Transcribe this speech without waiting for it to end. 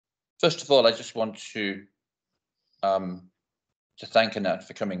First of all, I just want to thank Anat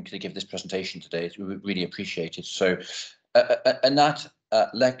for coming to give this presentation today. It's really appreciated. So Anat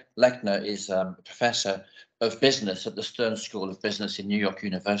Lechner is a professor of business at the Stern School of Business in New York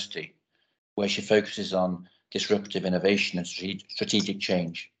University, where she focuses on disruptive innovation and strategic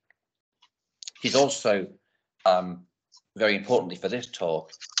change. She's also, very importantly for this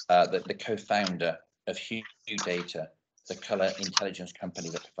talk, the co-founder of Hue Data, the color intelligence company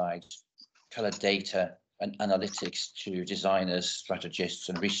that provides color data and analytics to designers, strategists,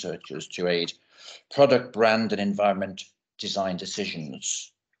 and researchers to aid product, brand, and environment design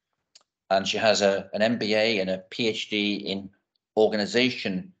decisions. And she has an MBA and a PhD in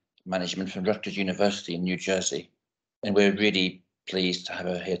organization management from Rutgers University in New Jersey. And we're really pleased to have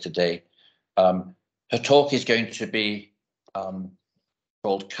her here today. Her talk is going to be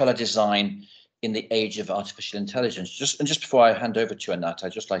called Color Design in the Age of Artificial Intelligence. Just before I hand over to Anat,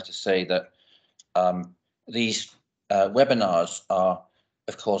 I'd just like to say that these webinars are,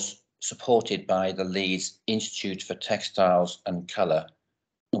 of course, supported by the Leeds Institute for Textiles and Colour.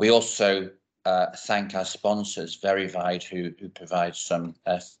 We also thank our sponsors, Verified, who provide some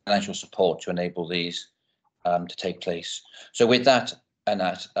financial support to enable these to take place. So with that,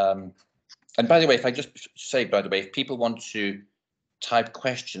 Anat, and by the way, if I just say, by the way, if people want to type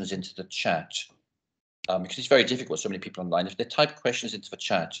questions into the chat, because it's very difficult, so many people online, if they type questions into the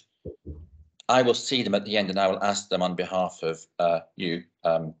chat, I will see them at the end and I will ask them on behalf of you,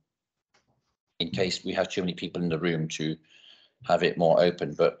 in case we have too many people in the room to have it more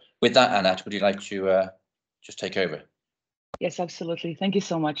open. But with that, Anat, would you like to just take over? Yes, absolutely. Thank you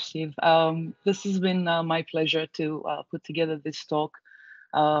so much, Steve. This has been my pleasure to put together this talk.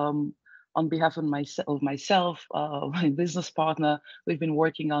 On behalf of myself, my business partner, we've been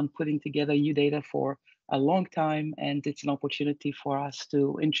working on putting together Hue Data for a long time, and it's an opportunity for us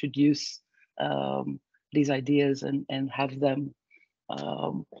to introduce these ideas and have them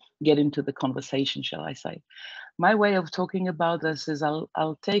get into the conversation, shall I say. My way of talking about this is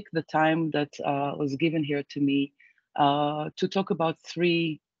I'll take the time that was given here to me to talk about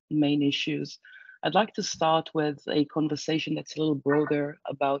three main issues. I'd like to start with a conversation that's a little broader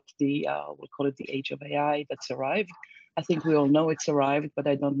about the, we'll call it the age of AI that's arrived. I think we all know it's arrived, but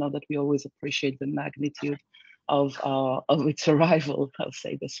I don't know that we always appreciate the magnitude of its arrival, I'll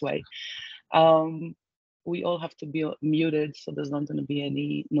say this way. We all have to be muted, so there's not going to be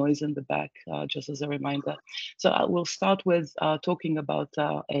any noise in the back, just as a reminder. So we'll start with talking about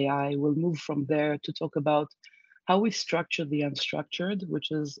AI. We'll move from there to talk about how we structure the unstructured, which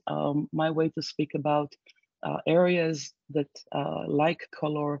is my way to speak about areas that like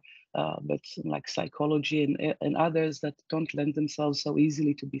color, but like psychology and others that don't lend themselves so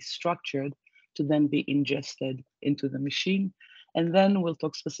easily to be structured to then be ingested into the machine. And then we'll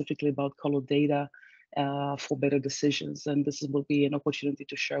talk specifically about color data for better decisions. And this will be an opportunity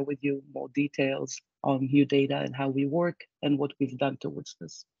to share with you more details on Hue Data and how we work and what we've done towards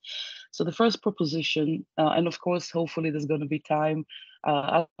this. So the first proposition, and of course, hopefully there's going to be time.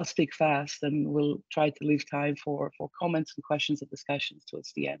 I'll speak fast and we'll try to leave time for comments and questions and discussions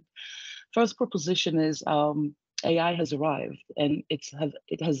towards the end. First proposition is AI has arrived, and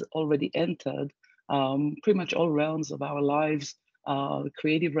it has already entered pretty much all realms of our lives, the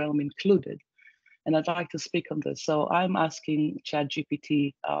creative realm included. And I'd like to speak on this. So I'm asking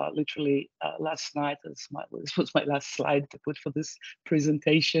ChatGPT literally last night, this was my last slide to put for this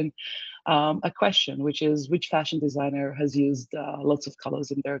presentation, a question, which is which fashion designer has used lots of colors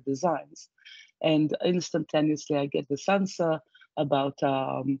in their designs? And instantaneously I get this answer about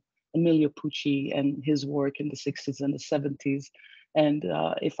Emilio Pucci and his work in the 60s and the 70s. And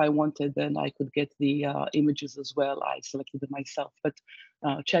if I wanted, then I could get the images as well. I selected them myself, but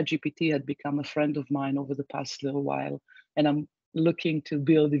ChatGPT had become a friend of mine over the past little while, and I'm looking to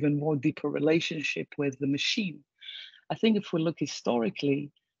build even more deeper relationship with the machine. I think if we look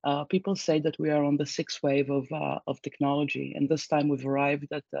historically, people say that we are on the sixth wave of technology, and this time we've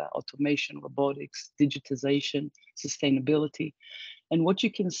arrived at automation, robotics, digitization, sustainability. And what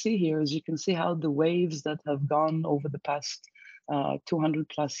you can see here is you can see how the waves that have gone over the past 200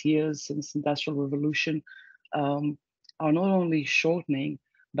 plus years since Industrial Revolution are not only shortening,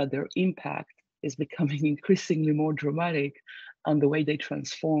 but their impact is becoming increasingly more dramatic on the way they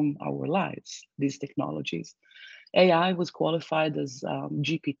transform our lives, these technologies. AI was qualified as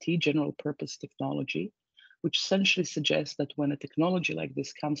GPT, general purpose technology, which essentially suggests that when a technology like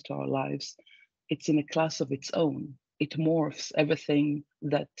this comes to our lives, it's in a class of its own. It morphs everything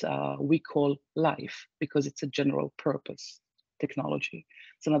that we call life because it's a general purpose technology.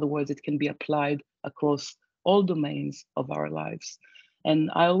 So in other words, it can be applied across all domains of our lives.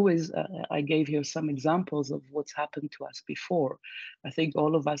 And I always, I gave here some examples of what's happened to us before. I think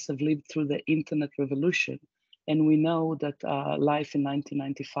all of us have lived through the internet revolution. And we know that life in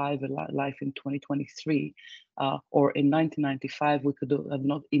 1995 and life in 2023, or in 1995, we could have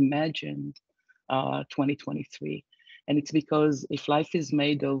not imagined 2023. And it's because if life is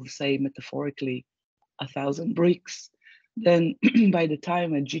made of, say, metaphorically, 1,000 bricks, then by the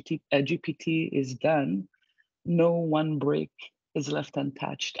time a GPT is done, no one brick is left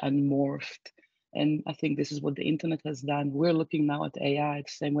untouched, unmorphed. And I think this is what the internet has done. We're looking now at AI the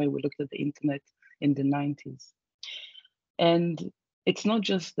same way we looked at the internet in the 90s. And it's not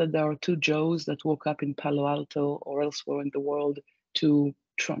just that there are two Joes that woke up in Palo Alto or elsewhere in the world to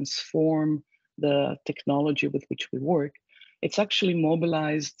transform the technology with which we work. It's actually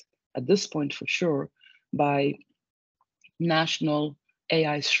mobilized at this point for sure by national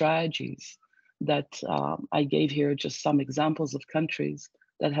AI strategies that I gave here just some examples of countries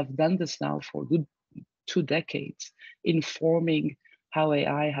that have done this now for a good 2 decades, informing how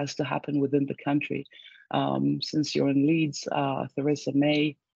AI has to happen within the country. Since you're in Leeds, Theresa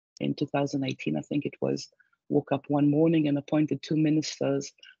May in 2018, I think it was, woke up one morning and appointed two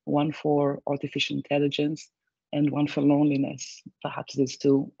ministers, one for artificial intelligence and one for loneliness. Perhaps these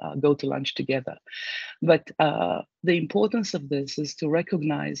two go to lunch together. But the importance of this is to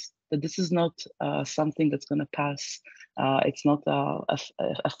recognize that this is not something that's going to pass. It's not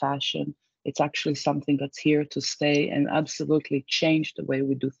a fashion. It's actually something that's here to stay and absolutely change the way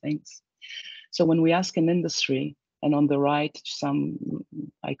we do things. So when we ask an industry, and on the right, some,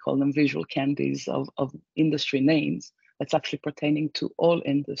 I call them visual candies of industry names, that's actually pertaining to all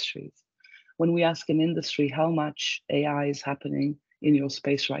industries. When we ask an industry how much AI is happening in your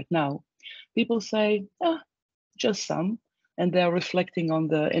space right now, people say, just some, and they're reflecting on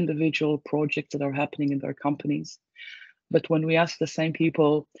the individual projects that are happening in their companies. But when we ask the same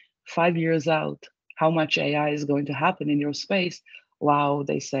people 5 years out, how much AI is going to happen in your space, wow,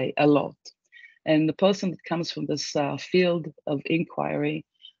 they say a lot. And the person that comes from this field of inquiry,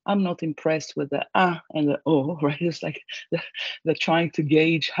 I'm not impressed with the and the oh, right? It's like they're trying to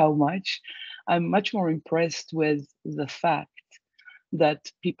gauge how much. I'm much more impressed with the fact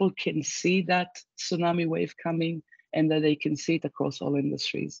that people can see that tsunami wave coming and that they can see it across all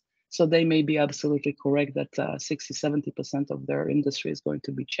industries. So they may be absolutely correct that 60, 70% of their industry is going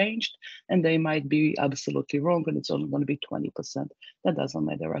to be changed, and they might be absolutely wrong and it's only going to be 20%. That doesn't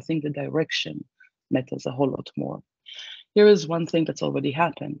matter. I think the direction matters a whole lot more. Here is one thing that's already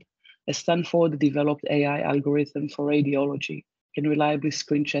happened. A Stanford developed AI algorithm for radiology can reliably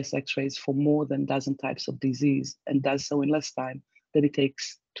screen chest x-rays for more than a dozen types of disease and does so in less time than it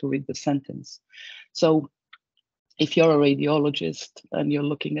takes to read the sentence. So if you're a radiologist and you're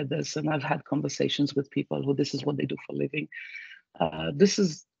looking at this, and I've had conversations with people who this is what they do for a living, this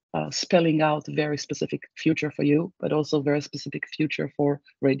is spelling out a very specific future for you, but also very specific future for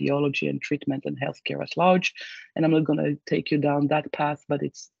radiology and treatment and healthcare at large. And I'm not going to take you down that path, but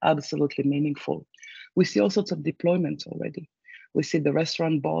it's absolutely meaningful. We see all sorts of deployments already. We see the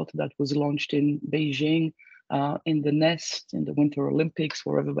restaurant bot that was launched in Beijing, in the Nest, in the Winter Olympics,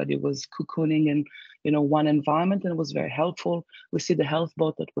 where everybody was cocooning in, one environment, and it was very helpful. We see the health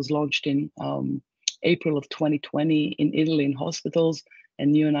bot that was launched in April of 2020 in Italy in hospitals.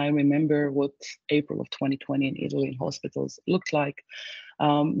 And you and I remember what April of 2020 in Italy in hospitals looked like.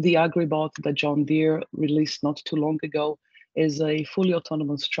 The AgriBot that John Deere released not too long ago is a fully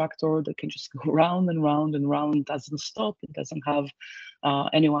autonomous tractor that can just go round and round and round, doesn't stop. It doesn't have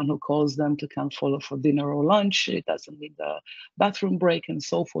anyone who calls them to come follow for dinner or lunch. It doesn't need a bathroom break and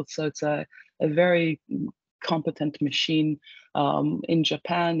so forth. So it's a very competent machine. In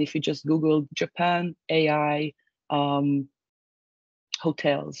Japan, if you just Google Japan AI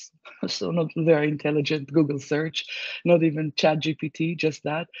hotels, so not very intelligent Google search, not even ChatGPT, just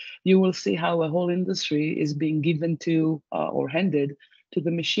that, you will see how a whole industry is being given to or handed to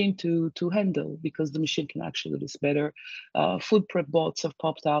the machine to handle, because the machine can actually do this better. Food prep bots have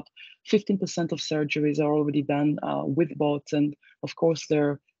popped up. 15% of surgeries are already done with bots, and of course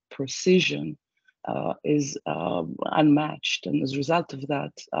their precision is unmatched. And as a result of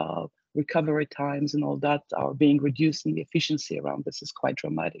that, recovery times and all that are being reduced, and the efficiency around this is quite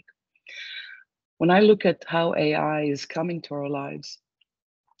dramatic. When I look at how AI is coming to our lives,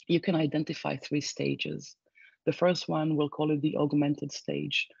 you can identify 3 stages. The first one, we'll call it the augmented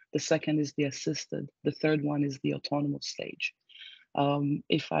stage. The second is the assisted. The third one is the autonomous stage.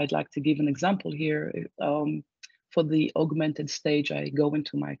 If I'd like to give an example here, for the augmented stage, I go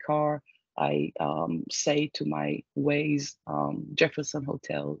into my car, I say to my Waze, Jefferson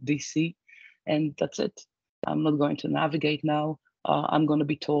Hotel, DC, and that's it. I'm not going to navigate now. I'm going to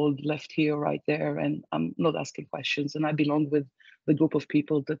be told left here, right there, and I'm not asking questions. And I belong with the group of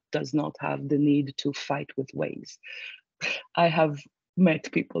people that does not have the need to fight with Waze. I have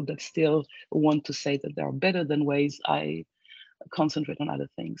met people that still want to say that they are better than Waze. I concentrate on other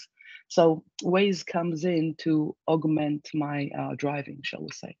things. So Waze comes in to augment my driving, shall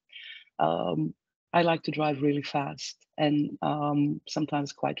we say. Um, I like to drive really fast and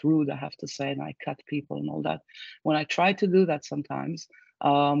sometimes quite rude, I have to say, and I cut people and all that. When I try to do that sometimes,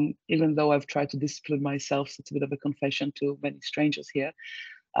 even though I've tried to discipline myself, so it's a bit of a confession to many strangers here,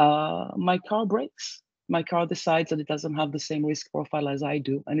 my car breaks. My car decides that it doesn't have the same risk profile as I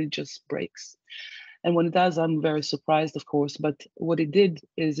do, and it just breaks. And when it does, I'm very surprised, of course. But what it did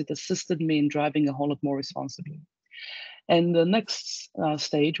is it assisted me in driving a whole lot more responsibly. And the next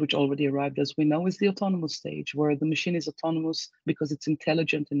stage, which already arrived, as we know, is the autonomous stage, where the machine is autonomous because it's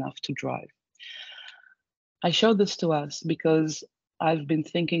intelligent enough to drive. I show this to us because I've been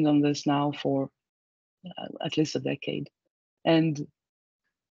thinking on this now for at least a decade. And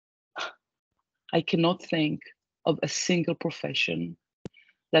I cannot think of a single profession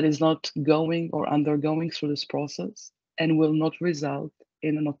that is not going or undergoing through this process and will not result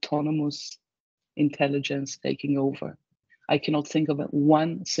in an autonomous intelligence taking over. I cannot think of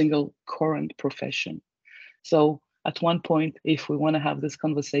one single current profession. So at one point, if we want to have this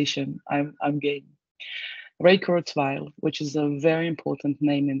conversation, I'm game. Ray Kurzweil, which is a very important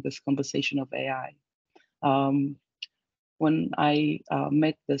name in this conversation of AI. When I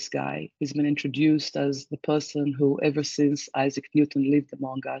met this guy, he's been introduced as the person who, ever since Isaac Newton lived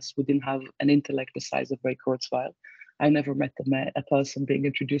among us, we didn't have an intellect the size of Ray Kurzweil. I never met a person being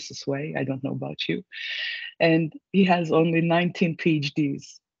introduced this way. I don't know about you. And he has only 19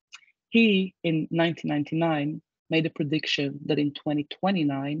 PhDs. He, in 1999, made a prediction that in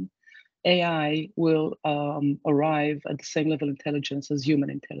 2029, AI will arrive at the same level of intelligence as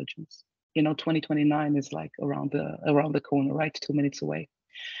human intelligence. 2029 is like around the corner, right? 2 minutes away.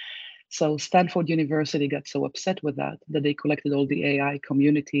 So Stanford University got so upset with that they collected all the AI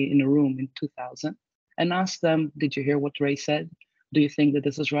community in a room in 2000 and asked them, "Did you hear what Ray said? Do you think that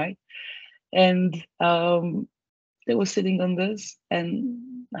this is right?" And they were sitting on this,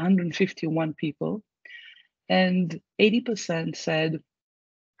 and 151 people, and 80% said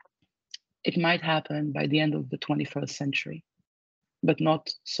it might happen by the end of the 21st century, but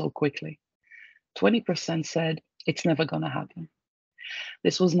not so quickly. 20% said it's never going to happen.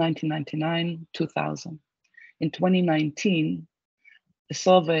 This was 1999, 2000. In 2019, a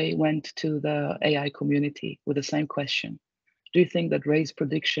survey went to the AI community with the same question. Do you think that Ray's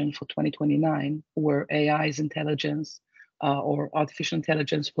prediction for 2029, where AI's intelligence or artificial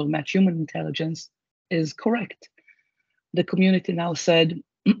intelligence will match human intelligence, is correct? The community now said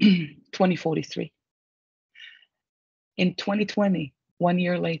 2043. In 2020, 1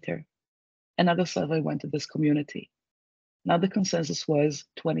 year later, another survey went to this community. Now the consensus was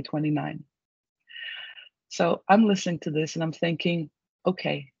 2029. So I'm listening to this and I'm thinking,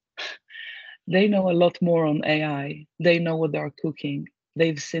 okay, they know a lot more on AI. They know what they're cooking.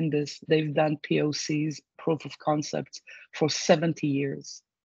 They've seen this. They've done POCs, proof of concepts, for 70 years.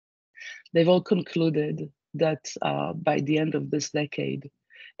 They've all concluded that by the end of this decade,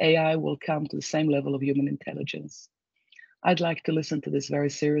 AI will come to the same level of human intelligence. I'd like to listen to this very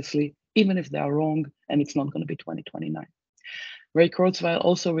seriously, even if they are wrong and it's not going to be 2029. Ray Kurzweil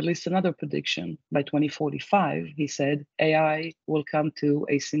also released another prediction. By 2045, he said AI will come to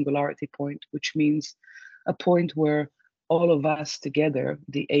a singularity point, which means a point where all of us together,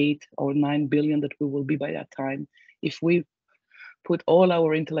 the 8 or 9 billion that we will be by that time, if we put all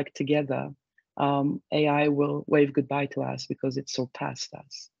our intellect together, AI will wave goodbye to us because it surpassed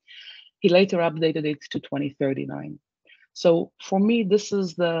us. He later updated it to 2039. So for me, this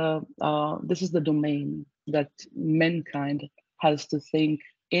is the domain that mankind has to think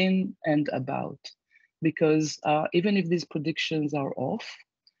in and about, because even if these predictions are off,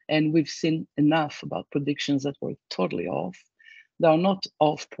 and we've seen enough about predictions that were totally off, they are not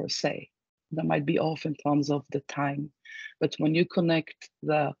off per se. They might be off in terms of the time, but when you connect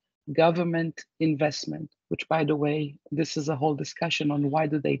the government investment, which, by the way, this is a whole discussion on why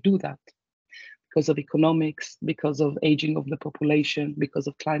do they do that, because of economics, because of aging of the population, because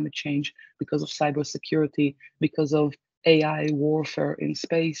of climate change, because of cybersecurity, because of AI warfare in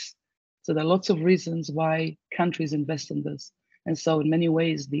space. So there are lots of reasons why countries invest in this. And so in many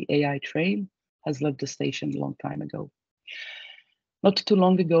ways, the AI train has left the station a long time ago. Not too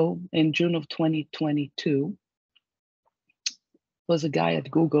long ago, in June of 2022, was a guy at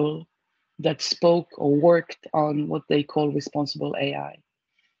Google that spoke or worked on what they call responsible AI,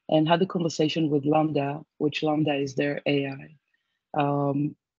 and had a conversation with Lambda, which Lambda is their AI.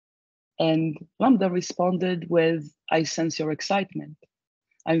 And Lambda responded with, I sense your excitement.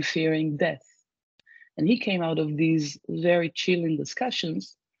 I'm fearing death. And he came out of these very chilling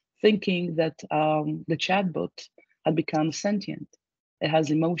discussions thinking that the chatbot had become sentient. It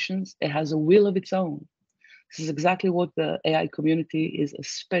has emotions, it has a will of its own. This is exactly what the AI community is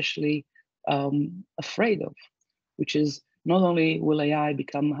especially afraid of, which is not only will AI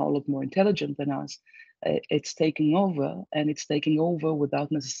become a whole lot more intelligent than us, it's taking over, and it's taking over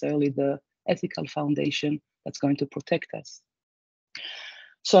without necessarily the ethical foundation that's going to protect us.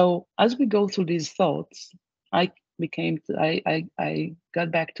 So as we go through these thoughts, I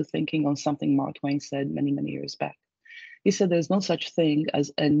got back to thinking on something Mark Twain said many, many years back. He said there's no such thing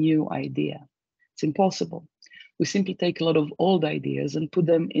as a new idea. It's impossible. We simply take a lot of old ideas and put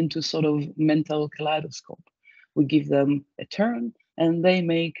them into sort of mental kaleidoscope. We give them a turn and they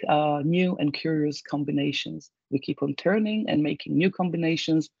make new and curious combinations. We keep on turning and making new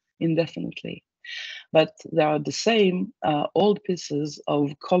combinations indefinitely. But there are the same old pieces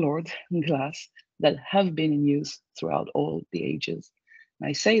of colored glass that have been in use throughout all the ages. And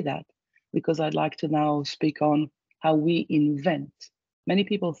I say that because I'd like to now speak on how we invent. Many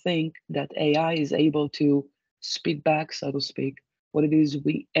people think that AI is able to speed back, so to speak, what it is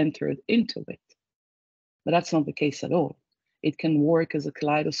we entered into it. But that's not the case at all. It can work as a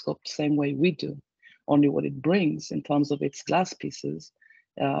kaleidoscope the same way we do. Only what it brings in terms of its glass pieces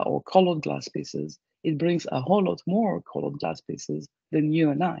or colored glass pieces, it brings a whole lot more colored glass pieces than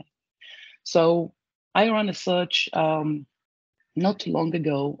you and I. So I ran a search not too long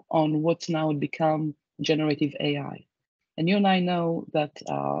ago on what's now become generative AI. And you and I know that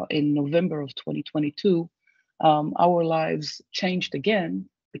in November of 2022, our lives changed again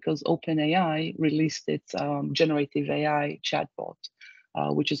because OpenAI released its generative AI chatbot,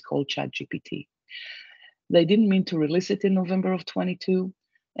 which is called ChatGPT. They didn't mean to release it in November of 22,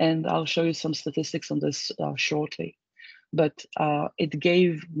 and I'll show you some statistics on this shortly. But it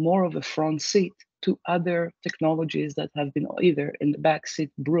gave more of a front seat to other technologies that have been either in the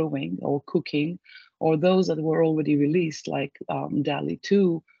backseat brewing or cooking, or those that were already released, like DALI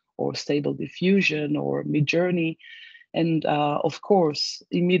 2 or Stable Diffusion or Midjourney. And of course,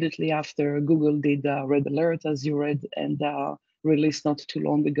 immediately after, Google did Red Alert, as you read, and released not too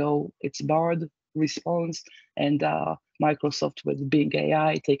long ago its Bard response, and Microsoft with Bing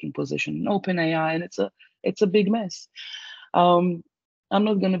AI taking position in OpenAI, and it's a big mess. I'm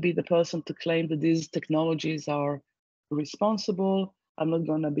not going to be the person to claim that these technologies are responsible. I'm not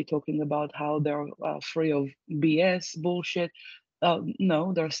going to be talking about how they're free of BS bullshit.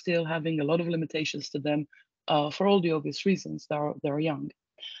 No, they're still having a lot of limitations to them for all the obvious reasons. They're young.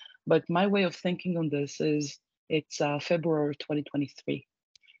 But my way of thinking on this is it's February 2023.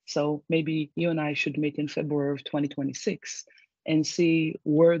 So maybe you and I should meet in February of 2026 and see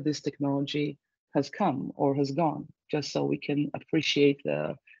where this technology has come or has gone, just so we can appreciate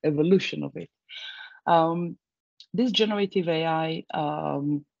the evolution of it. These generative AI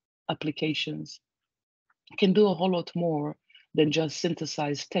applications can do a whole lot more than just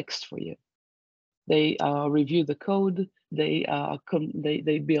synthesize text for you. They review the code. They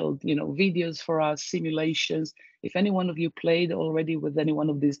build videos for us, simulations. If any one of you played already with any one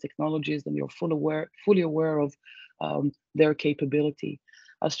of these technologies, then you're fully aware of their capability.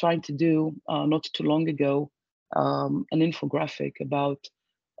 I was trying to do not too long ago an infographic about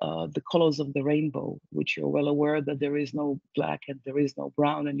the colors of the rainbow, which you're well aware that there is no black and there is no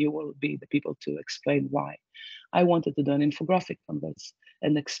brown, and you will be the people to explain why. I wanted to do an infographic on this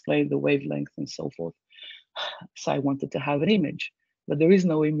and explain the wavelength and so forth. So I wanted to have an image, but there is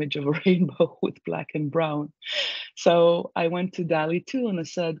no image of a rainbow with black and brown. So I went to DALI 2 and I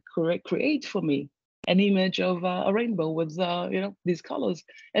said, create for me an image of a rainbow with these colors.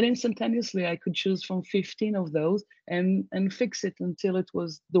 And instantaneously I could choose from 15 of those and fix it until it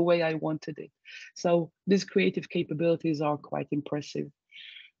was the way I wanted it. So these creative capabilities are quite impressive,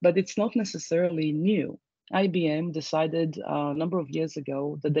 but it's not necessarily new. IBM decided a number of years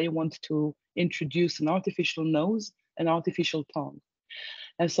ago that they want to introduce an artificial nose and artificial tongue.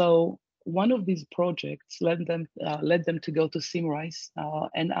 And so one of these projects led them to go to Simrise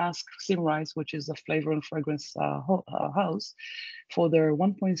and ask Simrise, which is a flavor and fragrance house, for their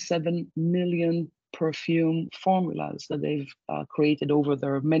 1.7 million perfume formulas that they've created over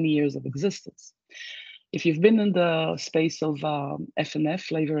their many years of existence. If you've been in the space of F&F,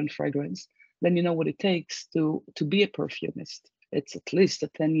 flavor and fragrance, then you know what it takes to be a perfumist. It's at least a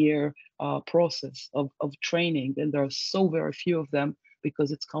 10-year process of training, and there are so very few of them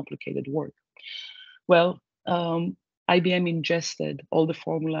because it's complicated work. Well, IBM ingested all the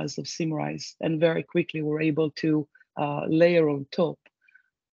formulas of Simrise and very quickly were able to layer on top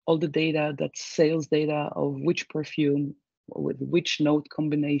all the data, that's sales data of which perfume with which note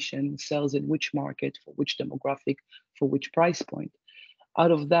combination sells in which market for which demographic for which price point.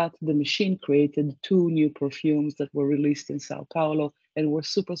 Out of that, the machine created 2 new perfumes that were released in Sao Paulo and were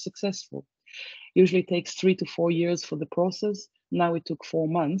super successful. Usually takes 3 to 4 years for the process. Now it took 4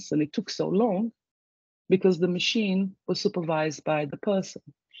 months, and it took so long because the machine was supervised by the person.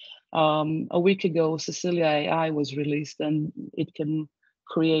 A week ago, Cecilia AI was released, and it can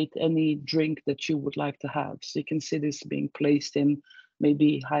create any drink that you would like to have. So you can see this being placed in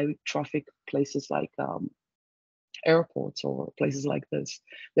maybe high traffic places like airports or places like this.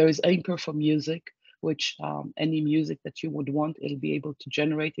 There is Anchor for music, which any music that you would want, it'll be able to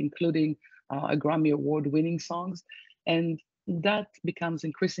generate, including a Grammy Award winning songs. And that becomes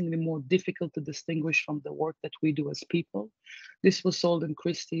increasingly more difficult to distinguish from the work that we do as people. This was sold in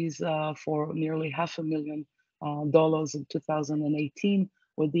Christie's for nearly $500,000 in 2018,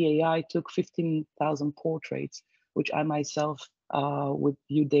 where the AI took 15,000 portraits, which I myself, with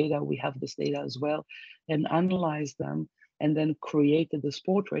U data, we have this data as well, and analyzed them and then created this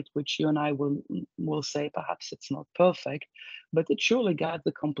portrait, which you and I will say perhaps it's not perfect, but it surely got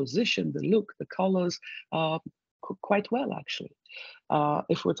the composition, the look, the colors quite well, actually.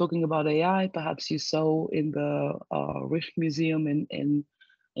 If we're talking about AI, perhaps you saw in the Rijksmuseum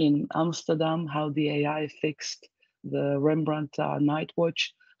in Amsterdam how the AI fixed the Rembrandt Night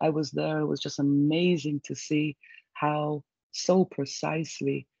Watch. I was there. It was just amazing to see how so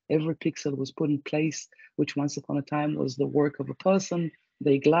precisely every pixel was put in place, which once upon a time was the work of a person.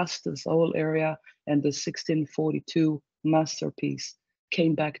 They glassed this whole area, and the 1642 masterpiece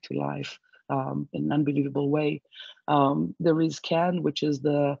came back to life in an unbelievable way. There is CAN, which is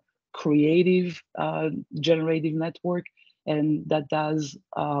the creative generative network, and that does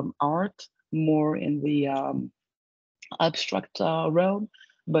art more in the abstract realm,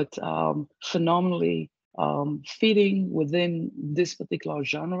 but phenomenally fitting within this particular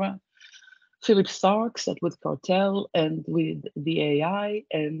genre. Philip Stark sat with Cartel and with the AI,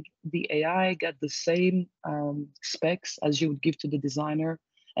 and the AI got the same specs as you would give to the designer,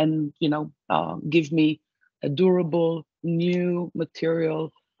 and give me a durable new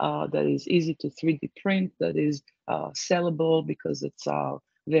material that is easy to 3D print, that is sellable because it's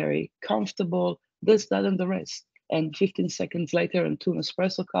very comfortable, this, that, and the rest. And 15 seconds later, and 2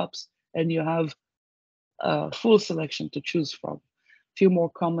 espresso cups, and you have a full selection to choose from. Few more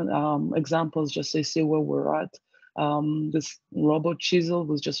common examples just to see where we're at. This robot chisel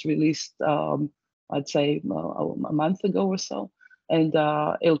was just released, I'd say a month ago or so, and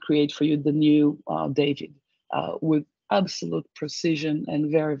it'll create for you the new David with absolute precision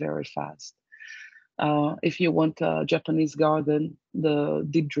and very, very fast. If you want a Japanese garden, the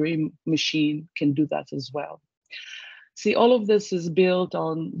Deep Dream machine can do that as well. See, all of this is built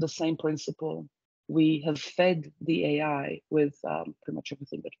on the same principle. We have fed the AI with pretty much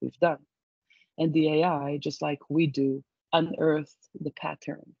everything that we've done. And the AI, just like we do, unearthed the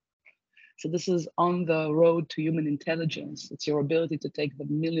pattern. So this is on the road to human intelligence. It's your ability to take the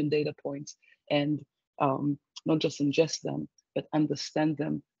million data points and not just ingest them, but understand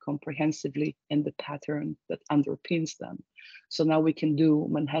them comprehensively and the pattern that underpins them. So now we can do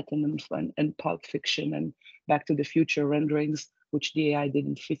Manhattan and Pulp Fiction and Back to the Future renderings, which the AI did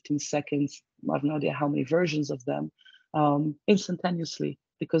in 15 seconds. I have no idea how many versions of them, instantaneously,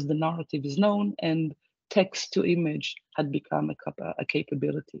 because the narrative is known and text to image had become a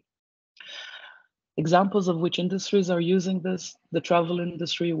capability. Examples of which industries are using this: the travel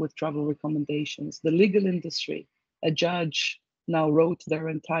industry with travel recommendations, the legal industry. A judge now wrote their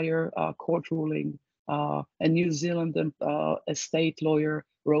entire court ruling. A New Zealand estate lawyer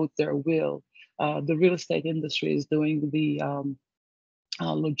wrote their will. The real estate industry is doing the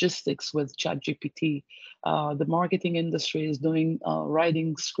logistics with ChatGPT. The marketing industry is doing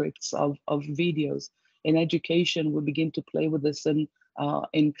writing scripts of videos. In education, we begin to play with this in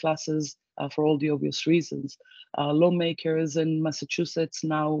classes for all the obvious reasons. Lawmakers in Massachusetts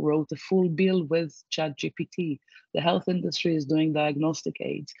now wrote a full bill with ChatGPT. The health industry is doing diagnostic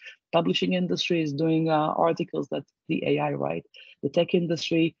aids. Publishing industry is doing articles that the AI write. The tech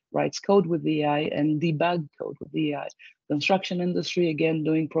industry writes code with the AI and debug code with the AI. Construction industry, again,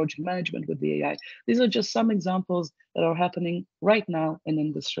 doing project management with the AI. These are just some examples that are happening right now in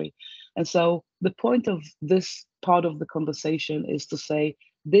industry. And so the point of this part of the conversation is to say,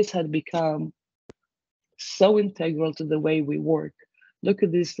 this had become so integral to the way we work. Look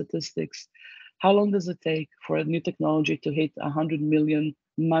at these statistics. How long does it take for a new technology to hit 100 million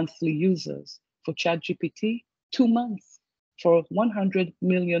monthly users? For ChatGPT, 2 months. for 100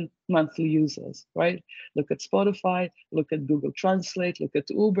 million monthly users, right? Look at Spotify, look at Google Translate, look at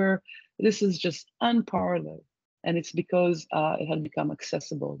Uber. This is just unparalleled. And it's because it had become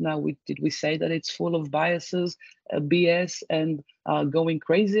accessible. Now, did we say that it's full of biases, BS, and going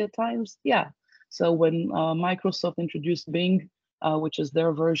crazy at times? Yeah. So when Microsoft introduced Bing, which is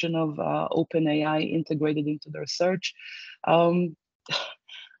their version of OpenAI integrated into their search,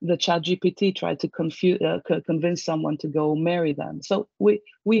 the ChatGPT tried to convince someone to go marry them. So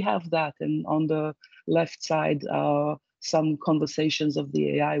we have that, and on the left side, some conversations of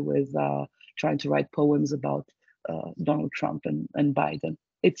the AI with trying to write poems about Donald Trump and Biden.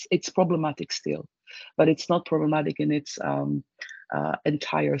 It's problematic still, but it's not problematic in its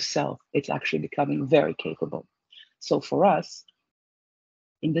entire self. It's actually becoming very capable. So for us,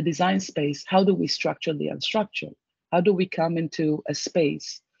 in the design space, how do we structure the unstructured? How do we come into a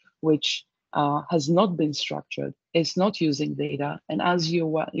space which has not been structured, is not using data? And as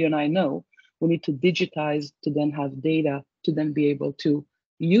you and I know, we need to digitize to then have data to then be able to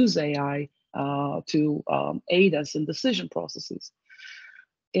use AI to aid us in decision processes.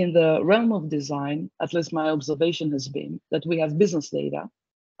 In the realm of design, at least my observation has been that we have business data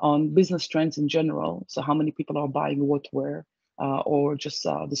on business trends in general. So how many people are buying what, where, or just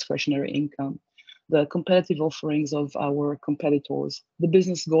discretionary income, the competitive offerings of our competitors, the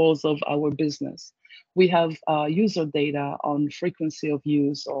business goals of our business. We have user data on frequency of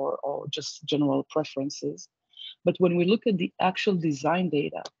use or just general preferences. But when we look at the actual design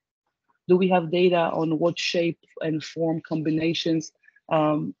data, do we have data on what shape and form combinations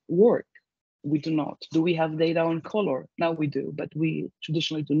work? We do not. Do we have data on color? Now we do, but we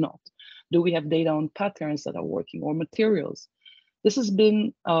traditionally do not. Do we have data on patterns that are working or materials? This has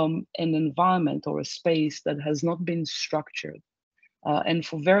been an environment or a space that has not been structured. And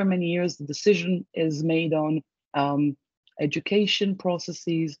for very many years, the decision is made on education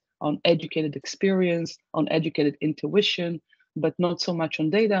processes, on educated experience, on educated intuition, but not so much on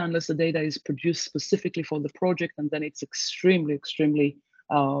data unless the data is produced specifically for the project, and then it's extremely, extremely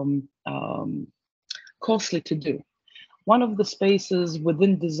costly to do. One of the spaces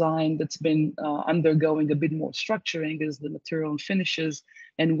within design that's been undergoing a bit more structuring is the material and finishes,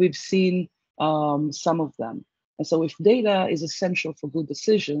 and we've seen some of them. And so if data is essential for good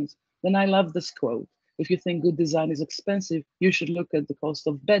decisions, then I love this quote. If you think good design is expensive, you should look at the cost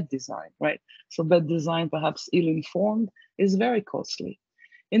of bad design, right? So bad design, perhaps ill-informed, is very costly.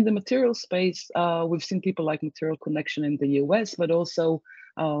 In the material space, we've seen people like Material Connection in the US, but also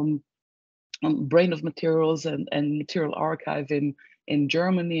Brain of Materials and Material Archive in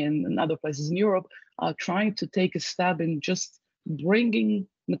Germany and other places in Europe are trying to take a stab in just bringing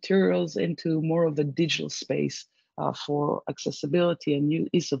materials into more of a digital space for accessibility and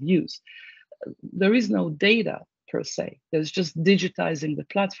ease of use. There is no data per se, there's just digitizing the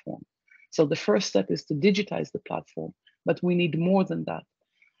platform. So the first step is to digitize the platform, but we need more than that.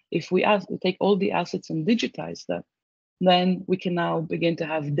 If we take all the assets and digitize them, then we can now begin to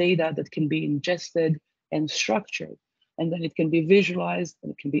have data that can be ingested and structured. And then it can be visualized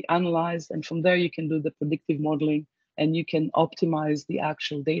and it can be analyzed. And from there, you can do the predictive modeling and you can optimize the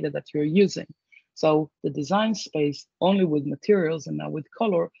actual data that you're using. So the design space, only with materials and now with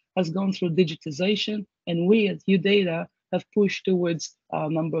color, has gone through digitization. And we at UData have pushed towards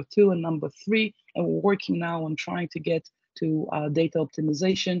number 2 and number 3. And we're working now on trying to get to data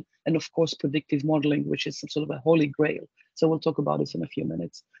optimization and of course predictive modeling, which is some sort of a holy grail. So we'll talk about this in a few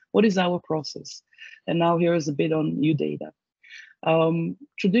minutes. What is our process? And now here is a bit on UData.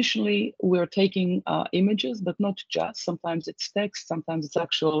 Traditionally, we're taking images, but not just. Sometimes it's text, sometimes it's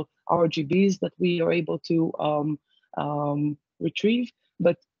actual RGBs that we are able to retrieve,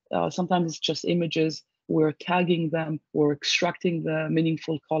 but sometimes it's just images. We're tagging them, we're extracting the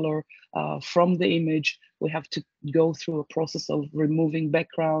meaningful color from the image. We have to go through a process of removing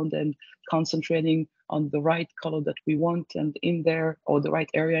background and concentrating on the right color that we want and in there, or the right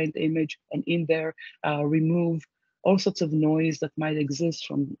area in the image, and in there, remove all sorts of noise that might exist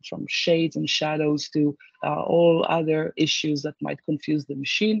from shades and shadows to all other issues that might confuse the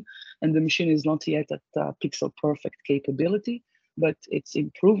machine. And the machine is not yet at pixel perfect capability, but it's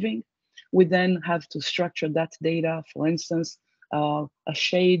improving. We then have to structure that data. For instance, a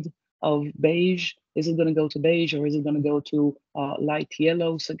shade of beige, is it going to go to beige or is it going to go to light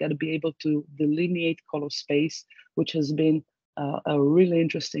yellow? So got to be able to delineate color space, which has been a really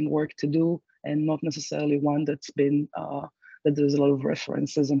interesting work to do, and not necessarily one that's been, that there's a lot of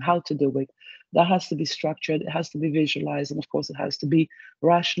references on how to do it. That has to be structured, it has to be visualized, and of course it has to be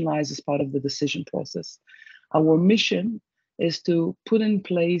rationalized as part of the decision process. Our mission is to put in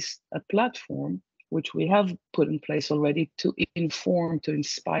place a platform which we have put in place already to inform, to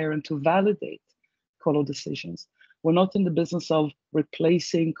inspire, and to validate color decisions. We're not in the business of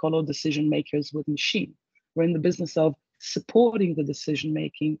replacing color decision makers with machine. We're in the business of supporting the decision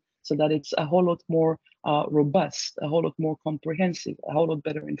making so that it's a whole lot more robust, a whole lot more comprehensive, a whole lot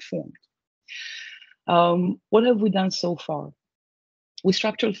better informed. What have we done so far? We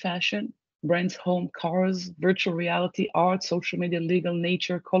structured fashion, brands, home, cars, virtual reality, art, social media, legal,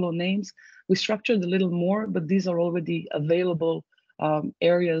 nature, color names. We structured a little more, but these are already available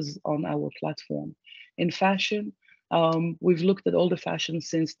areas on our platform. In fashion, we've looked at all the fashion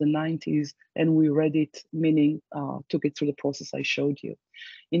since the 90s and we read it, meaning took it through the process I showed you.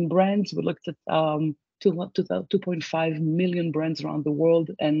 In brands, we looked at 2.5 million brands around the world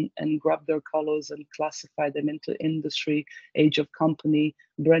and grabbed their colors and classified them into industry, age of company,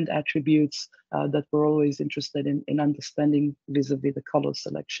 brand attributes that we're always interested in understanding vis-a-vis the color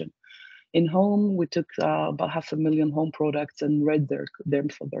selection. In home, we took about 500,000 home products and read them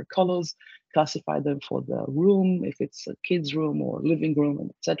for their colors, classified them for the room, if it's a kid's room or living room,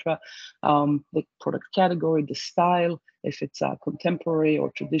 etc. The product category, the style, if it's contemporary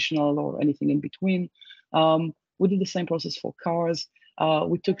or traditional or anything in between. We did the same process for cars.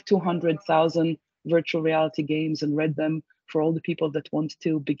 We took 200,000 virtual reality games and read them for all the people that want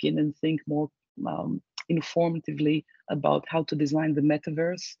to begin and think more informatively about how to design the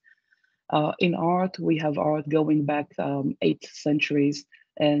metaverse. In art, we have art going back 8 centuries,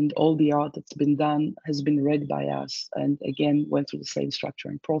 and all the art that's been done has been read by us, and again, went through the same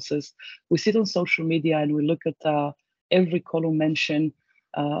structuring process. We sit on social media and we look at every color mention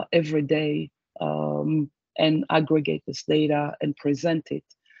every day and aggregate this data and present it.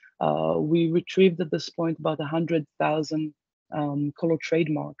 We retrieved at this point about 100,000 color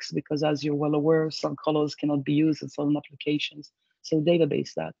trademarks because, as you're well aware, some colors cannot be used in certain applications. So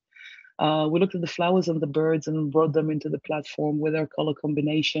database that. We looked at the flowers and the birds and brought them into the platform with our color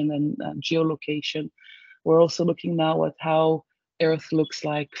combination and geolocation. We're also looking now at how Earth looks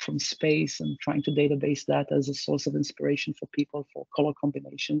like from space and trying to database that as a source of inspiration for people for color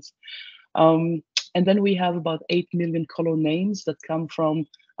combinations. And then we have about 8 million color names that come from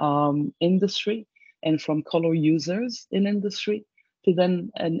industry and from color users in industry to then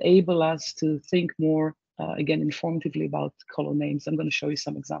enable us to think more again, informatively about color names. I'm going to show you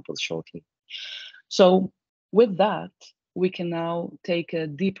some examples shortly. So with that, we can now take a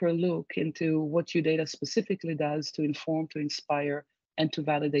deeper look into what UData specifically does to inform, to inspire, and to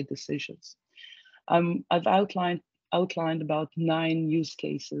validate decisions. I've outlined about 9 use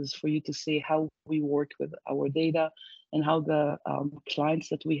cases for you to see how we work with our data and how the clients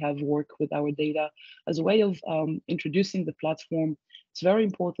that we have work with our data. As a way of introducing the platform, it's very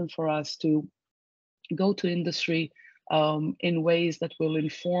important for us to go to industry in ways that will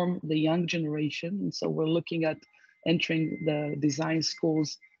inform the young generation. And so we're looking at entering the design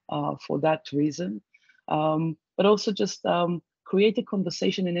schools for that reason. But also just create a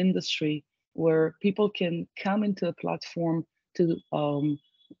conversation in industry where people can come into a platform to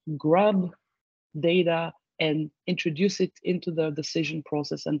grab data and introduce it into the decision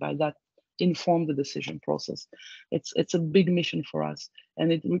process, and by that inform the decision process. It's a big mission for us,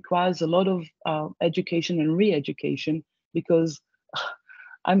 and it requires a lot of education and re-education because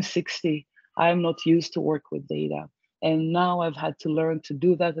I'm 60. I'm not used to work with data, and now I've had to learn to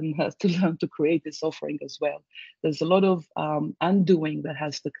do that and have to learn to create this offering as well. There's a lot of undoing that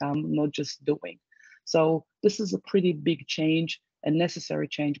has to come, not just doing. So this is a pretty big change, a necessary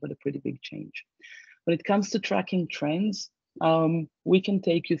change, but a pretty big change. When it comes to tracking trends, we can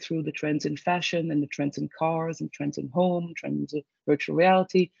take you through the trends in fashion and the trends in cars and trends in home, trends in virtual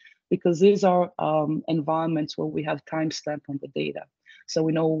reality, because these are environments where we have timestamp on the data. So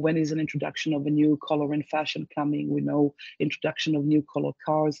we know when is an introduction of a new color in fashion coming. We know introduction of new color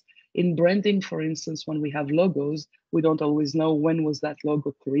cars. In branding, for instance, when we have logos, we don't always know when was that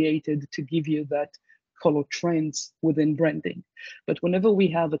logo created to give you that color trends within branding. But whenever we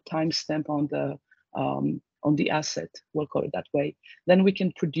have a timestamp on the asset, we'll call it that way, then we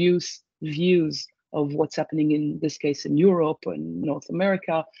can produce views of what's happening in this case in Europe and North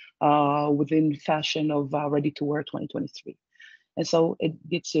America within fashion of ready to wear 2023. And so it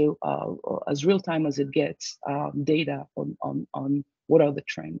gets you as real time as it gets data on what are the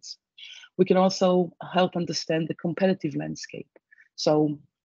trends. We can also help understand the competitive landscape. So,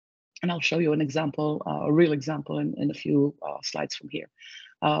 and I'll show you an example, a real example in a few slides from here.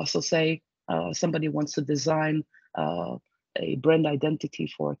 So say somebody wants to design a brand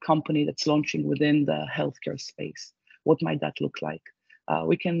identity for a company that's launching within the healthcare space. What might that look like?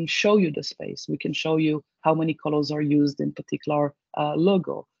 We can show you the space. We can show you how many colors are used in particular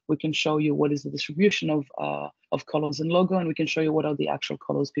logo. we can show you what is the distribution of colors and logo, and we can show you what are the actual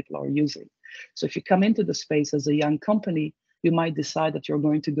colors people are using. So if you come into the space as a young company, you might decide that you're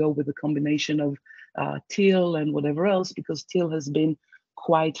going to go with a combination of teal and whatever else, because teal has been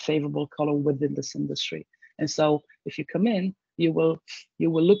quite favorable color within this industry. And so if you come in, you will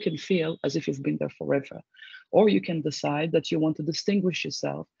look and feel as if you've been there forever. Or you can decide that you want to distinguish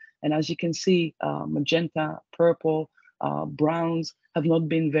yourself. And as you can see, magenta, purple, browns have not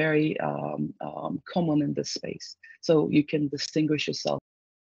been very common in this space. So you can distinguish yourself.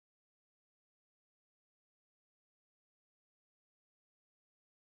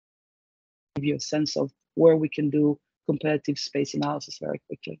 Give you a sense of where we can do competitive space analysis very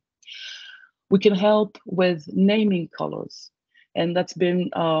quickly. We can help with naming colors. And that's been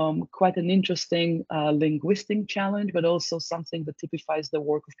quite an interesting linguistic challenge, but also something that typifies the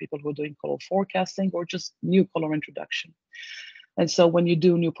work of people who are doing color forecasting or just new color introduction. And so when you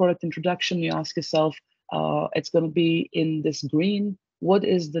do new product introduction, you ask yourself, it's going to be in this green. What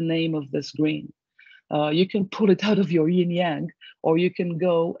is the name of this green? You can pull it out of your yin yang, or you can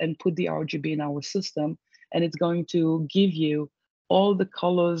go and put the RGB in our system, and it's going to give you all the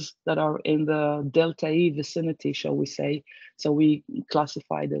colors that are in the delta E vicinity, shall we say. So we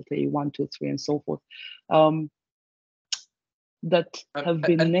classify delta E 1, 2, 3, and so forth, that have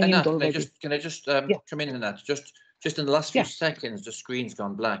been named Anat, already. Can I just come in, Anat? Just in the last few seconds, the screen's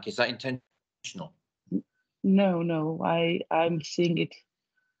gone black. Is that intentional? No, I'm seeing it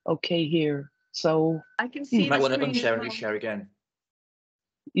okay here. So I can see. You might want to unshare and reshare again.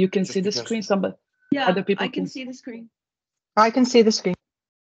 You can see the screen. Other people I can see the screen. I can see the screen.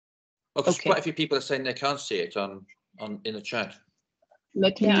 Oh, because quite a few people are saying they can't see it in the chat.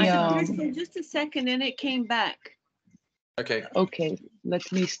 Let me. Just for just a second, and it came back. Okay. Okay. Let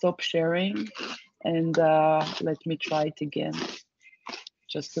me stop sharing, and let me try it again,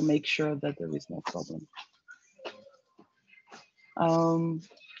 just to make sure that there is no problem.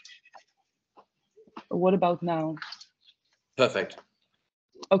 What about now? Perfect.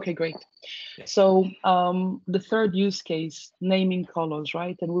 Okay, great. So the third use case, naming colors,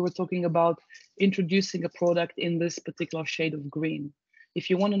 right? And we were talking about introducing a product in this particular shade of green. If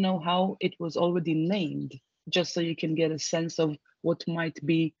you want to know how it was already named, just so you can get a sense of what might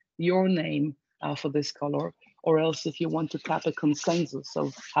be your name for this color, or else if you want to tap a consensus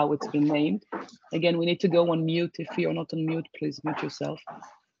of how it's been named. Again, we need to go on mute. If you're not on mute, please mute yourself.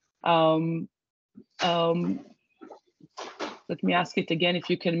 Let me ask it again. If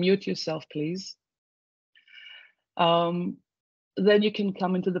you can mute yourself, please. Then you can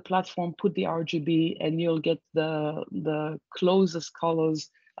come into the platform, put the RGB, and you'll get the closest colors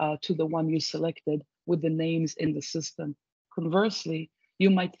to the one you selected with the names in the system. Conversely, you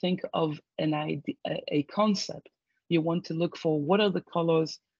might think of an idea, a concept. You want to look for what are the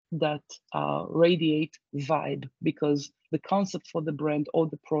colors that radiate vibe, because the concept for the brand or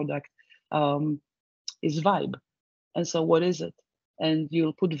the product is vibe. And so what is it? And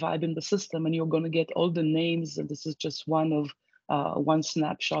you'll put vibe in the system, and you're going to get all the names. And this is just one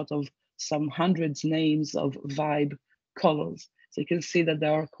snapshot of some hundreds names of vibe colors. So you can see that they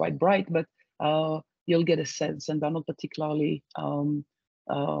are quite bright, but you'll get a sense, and they're not particularly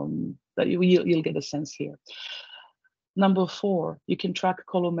that you'll get a sense here. Number 4, you can track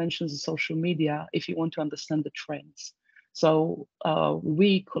color mentions in social media if you want to understand the trends. So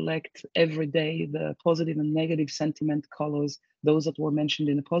we collect every day the positive and negative sentiment colors, those that were mentioned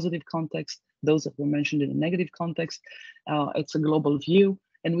in a positive context, those that were mentioned in a negative context. It's a global view,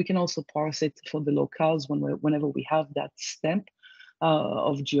 and we can also parse it for the locales whenever we have that stamp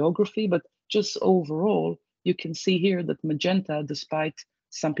of geography. But just overall, you can see here that magenta, despite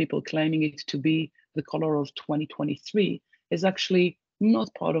some people claiming it to be the color of 2023, is actually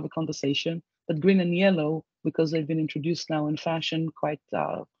not part of a conversation. But green and yellow, because they've been introduced now in fashion quite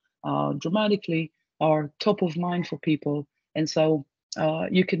dramatically, are top of mind for people. And so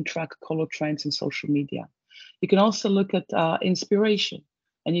you can track color trends in social media. You can also look at inspiration,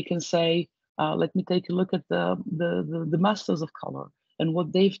 and you can say, let me take a look at the masters of color and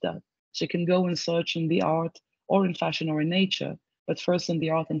what they've done. So you can go and search in the art or in fashion or in nature, but first in the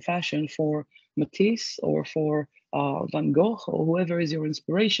art and fashion for Matisse or for Van Gogh or whoever is your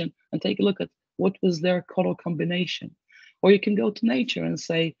inspiration, and take a look at what was their color combination. Or you can go to nature and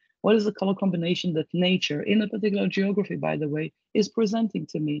say, what is the color combination that nature, in a particular geography, by the way, is presenting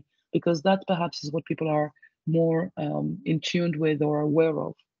to me? Because that perhaps is what people are more in tuned with or aware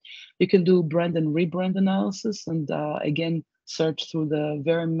of. You can do brand and rebrand analysis, and again, search through the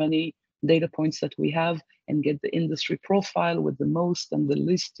very many data points that we have and get the industry profile with the most and the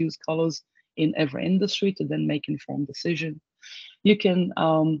least used colors in every industry to then make informed decision. You can,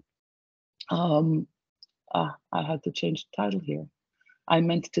 I had to change the title here. I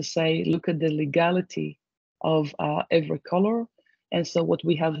meant to say, look at the legality of every color. And so what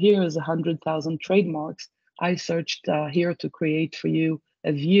we have here is 100,000 trademarks. I searched here to create for you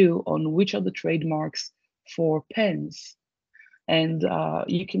a view on which are the trademarks for pens. And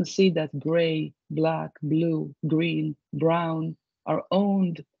you can see that gray, black, blue, green, brown are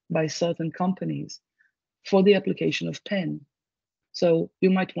owned by certain companies for the application of pen. So you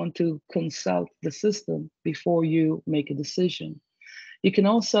might want to consult the system before you make a decision. You can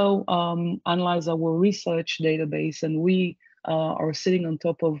also analyze our research database, and we are sitting on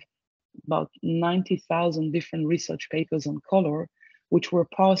top of about 90,000 different research papers on color, which we're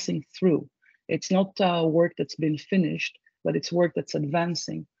parsing through. It's not work that's been finished, but it's work that's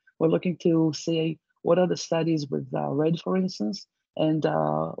advancing. We're looking to see what are the studies with red, for instance, and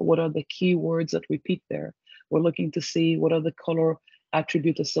what are the keywords that repeat there. We're looking to see what are the color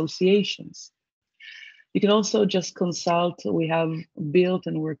attribute associations. You can also just consult. We have built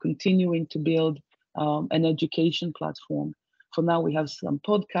and we're continuing to build an education platform. For now, we have some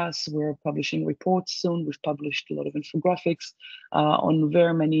podcasts. We're publishing reports soon. We've published a lot of infographics on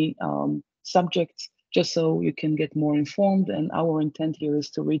very many subjects, just so you can get more informed. And our intent here is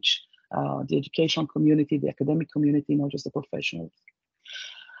to reach the educational community, the academic community, not just the professionals.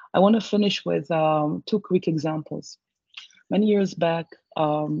 I want to finish with two quick examples. Many years back,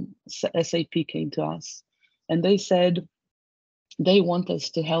 SAP came to us and they said they want us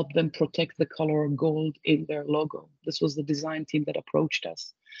to help them protect the color of gold in their logo. This was the design team that approached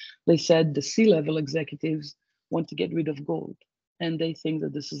us. They said the C-level executives want to get rid of gold and they think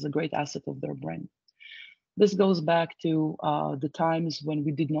that this is a great asset of their brand. This goes back to the times when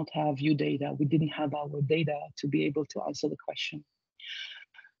we did not have view data. We didn't have our data to be able to answer the question.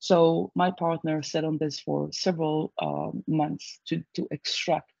 So my partner sat on this for several months to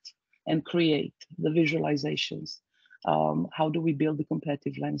extract and create the visualizations. How do we build the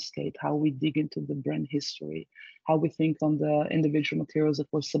competitive landscape? How we dig into the brand history? How we think on the individual materials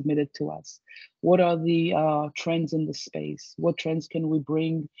that were submitted to us? What are the trends in the space? What trends can we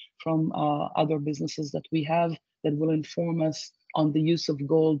bring from other businesses that we have that will inform us on the use of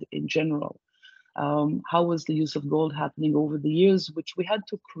gold in general? How was the use of gold happening over the years, which we had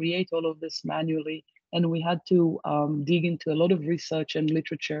to create all of this manually, and we had to dig into a lot of research and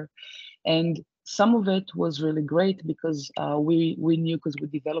literature. And some of it was really great because we knew, because we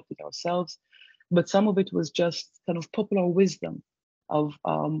developed it ourselves, but some of it was just kind of popular wisdom of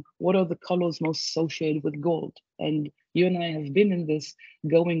what are the colors most associated with gold. And you and I have been in this,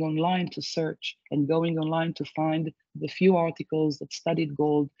 going online to search and going online to find the few articles that studied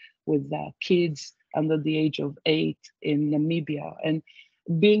gold with kids under the age of 8 in Namibia, and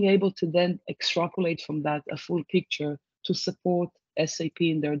being able to then extrapolate from that a full picture to support SAP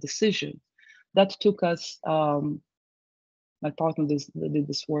in their decision. That took us, my partner did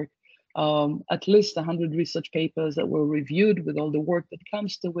this work, at least 100 research papers that were reviewed with all the work that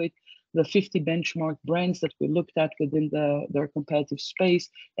comes to it, the 50 benchmark brands that we looked at within their competitive space,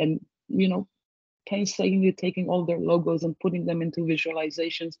 and painstakingly taking all their logos and putting them into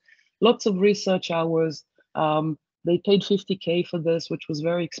visualizations. Lots of research hours. They paid $50K for this, which was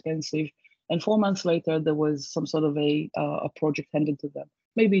very expensive. And 4 months later, there was some sort of a project handed to them.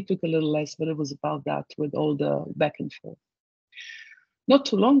 Maybe it took a little less, but it was about that with all the back and forth. Not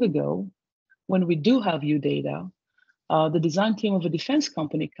too long ago, when we do have view data, the design team of a defense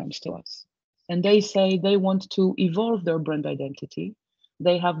company comes to us and they say they want to evolve their brand identity.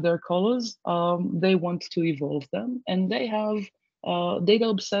 They have their colors, they want to evolve them, and they have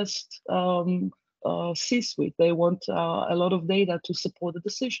data-obsessed C-suite. They want a lot of data to support the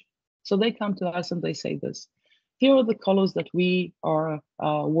decision. So they come to us and they say this: here are the colors that we are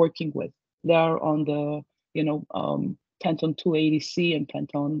working with. They are on the Pantone 280C and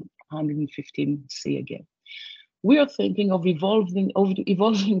Pantone 115C again. We are thinking of evolving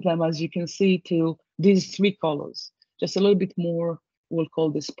them, as you can see, to these 3 colors, just a little bit more. We'll call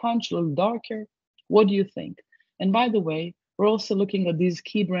this punch, a little darker. What do you think? And by the way, we're also looking at these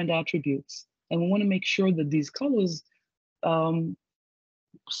key brand attributes, and we want to make sure that these colors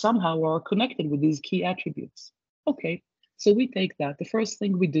somehow are connected with these key attributes. Okay, so we take that. The first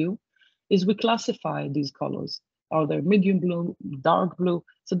thing we do is we classify these colors. Are they medium blue, dark blue?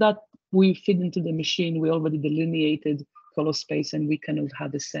 So that we feed into the machine, we already delineated color space, and we kind of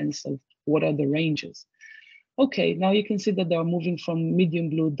have a sense of what are the ranges. Okay, now you can see that they're moving from medium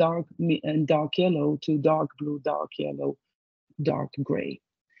blue, dark and dark yellow to dark blue, dark yellow, dark gray.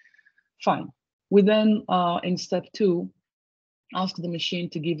 Fine. We then, in step 2, ask the machine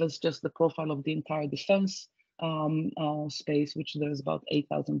to give us just the profile of the entire defense space, which there's about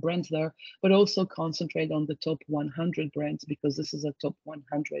 8,000 brands there, but also concentrate on the top 100 brands because this is a top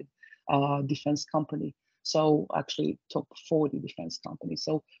 100 defense company. So actually top 40 defense companies.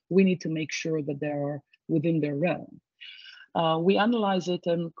 So we need to make sure that they're within their realm. We analyze it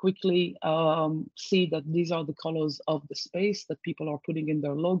and quickly see that these are the colors of the space that people are putting in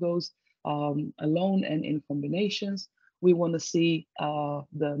their logos alone and in combinations. We want to see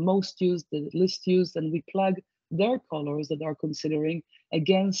the most used, the least used, and we plug their colors that are considering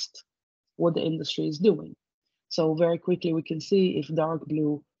against what the industry is doing. So very quickly we can see if dark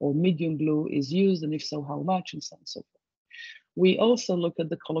blue or medium blue is used, and if so, how much, and so on and so forth. We also look at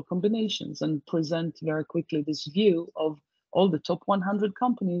the color combinations and present very quickly this view of all the top 100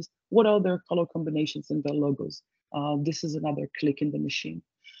 companies, what are their color combinations in their logos? This is another click in the machine.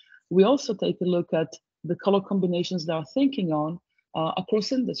 We also take a look at the color combinations they are thinking on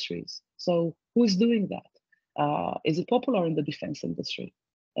across industries. So who is doing that? Is it popular in the defense industry?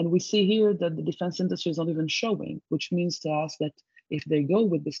 And we see here that the defense industry is not even showing, which means to us that if they go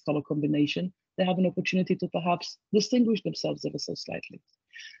with this color combination, they have an opportunity to perhaps distinguish themselves ever so slightly.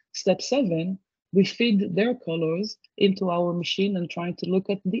 Step 7, we feed their colors into our machine and trying to look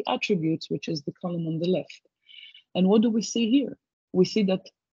at the attributes, which is the column on the left. And what do we see here? We see that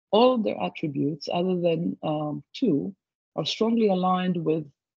all their attributes, other than 2, are strongly aligned with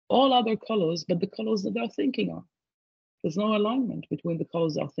all other colors, but the colors that they're thinking on. There's no alignment between the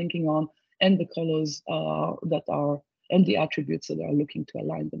colors they're thinking on and the colors and the attributes that they're looking to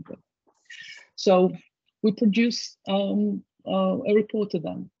align them with. So we produce a report to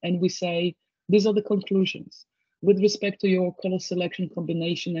them and we say, these are the conclusions. With respect to your color selection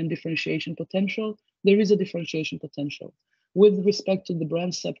combination and differentiation potential, there is a differentiation potential. With respect to the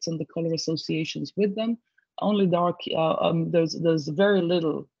brand sets and the color associations with them, only there's very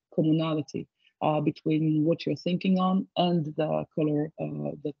little commonality between what you're thinking on and the color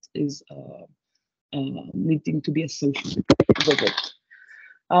that is needing to be associated with it.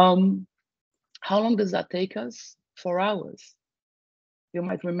 How long does that take us? 4 hours. You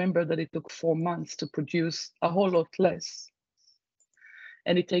might remember that it took 4 months to produce a whole lot less.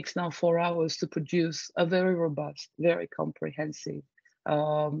 And it takes now 4 hours to produce a very robust, very comprehensive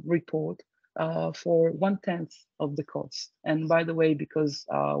report for 1/10 of the cost. And by the way, because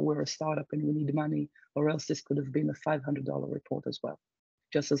we're a startup and we need money, or else this could have been a $500 report as well,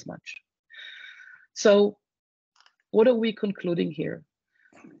 just as much. So what are we concluding here?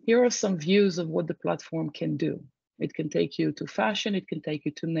 Here are some views of what the platform can do. It can take you to fashion, it can take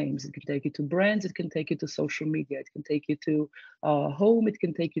you to names, it can take you to brands, it can take you to social media, it can take you to home, it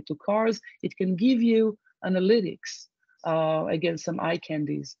can take you to cars, it can give you analytics, again, some eye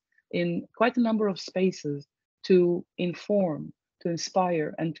candies in quite a number of spaces to inform, to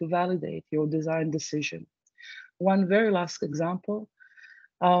inspire, and to validate your design decision. One very last example,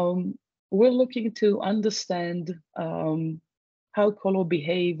 we're looking to understand how color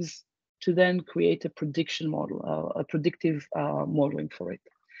behaves to then create a prediction model, a predictive modeling for it.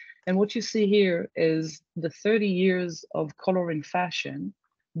 And what you see here is the 30 years of color in fashion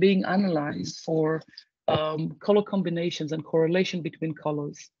being analyzed for color combinations and correlation between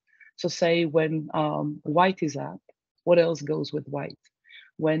colors. So say when white is up, what else goes with white?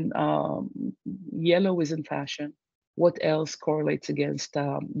 When yellow is in fashion, what else correlates against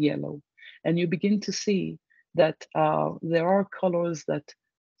yellow? And you begin to see that there are colors that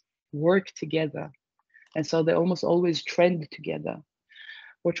work together. And so they almost always trend together.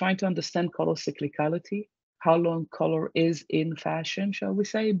 We're trying to understand color cyclicality, how long color is in fashion, shall we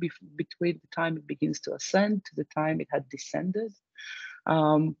say, between the time it begins to ascend to the time it had descended.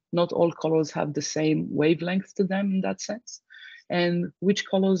 Not all colors have the same wavelength to them in that sense. And which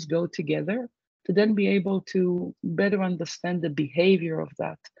colors go together to then be able to better understand the behavior of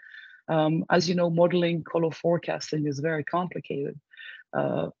that. As you know, modeling color forecasting is very complicated.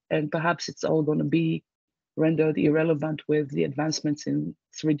 And perhaps it's all going to be rendered irrelevant with the advancements in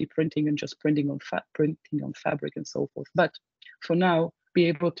 3D printing and just printing on fabric and so forth. But for now, be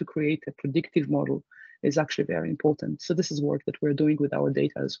able to create a predictive model is actually very important. So this is work that we're doing with our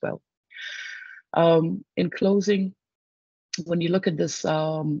data as well. In closing, when you look at this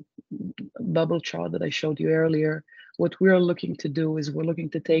bubble chart that I showed you earlier, what we're looking to do is we're looking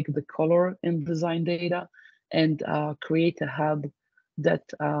to take the color and design data and create a hub that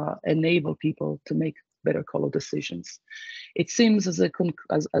enable people to make better color decisions. It seems as a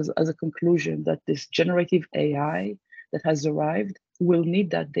conclusion that this generative AI that has arrived will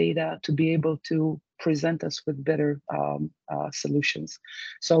need that data to be able to present us with better solutions.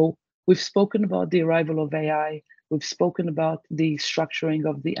 So we've spoken about the arrival of AI We've spoken about the structuring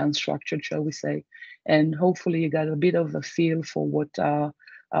of the unstructured, shall we say, and hopefully you got a bit of a feel for what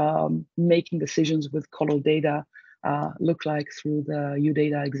making decisions with color data look like through the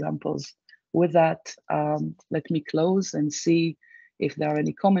UData examples. With that, let me close and see if there are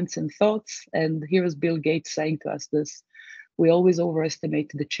any comments and thoughts. And here is Bill Gates saying to us this: we always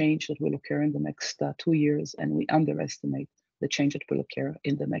overestimate the change that will occur in the next 2 years, and we underestimate the change that will occur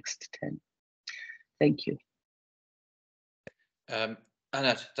in the next 10. Thank you.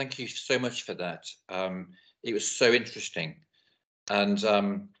 Anat, thank you so much for that. It was so interesting. And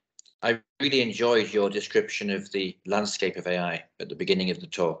I really enjoyed your description of the landscape of AI at the beginning of the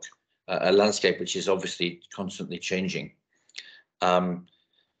talk, a landscape which is obviously constantly changing. And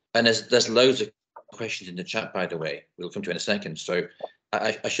there's loads of questions in the chat, by the way. We'll come to it in a second. So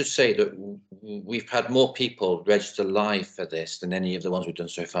I should say that we've had more people register live for this than any of the ones we've done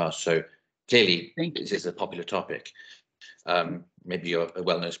so far. So clearly, this is a popular topic. Maybe you're a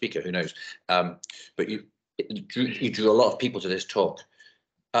well-known speaker, who knows? But you drew a lot of people to this talk.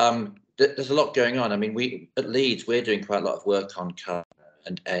 There's a lot going on. I mean, we at Leeds, we're doing quite a lot of work on color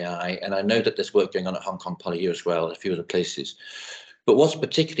and AI, and I know that there's work going on at Hong Kong PolyU as well, and a few other places. But what's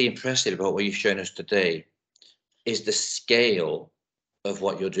particularly impressive about what you've shown us today is the scale of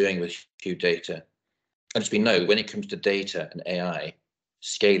what you're doing with Hue data. And as we know, when it comes to data and AI,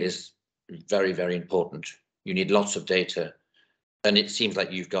 scale is very, very important. You need lots of data, and it seems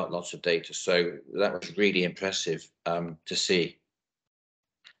like you've got lots of data. So that was really impressive to see.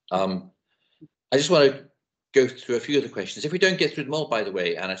 I just want to go through a few of the questions. If we don't get through them all, by the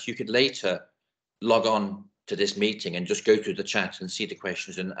way, Anat, you could later log on to this meeting and just go through the chat and see the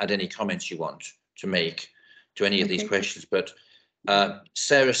questions and add any comments you want to make to any of these questions. But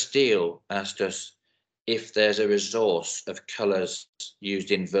Sarah Steele asked us if there's a resource of colors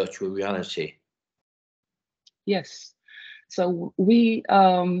used in virtual reality. Yes. So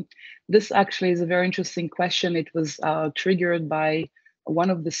this actually is a very interesting question. It was triggered by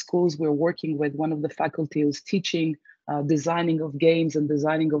one of the schools we're working with. One of the faculty who's teaching designing of games and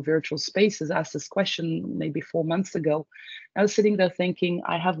designing of virtual spaces asked this question maybe 4 months ago. I was sitting there thinking,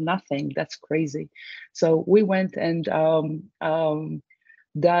 I have nothing. That's crazy. So we went and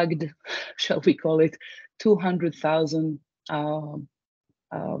dug, shall we call it, 200,000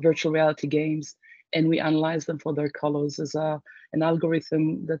 virtual reality games, and we analyzed them for their colors. As an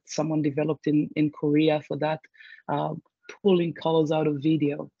algorithm that someone developed in Korea for that, pulling colors out of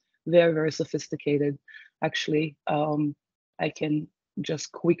video. Very, very sophisticated. Actually, I can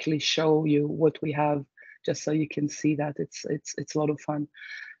just quickly show you what we have, just so you can see that it's a lot of fun.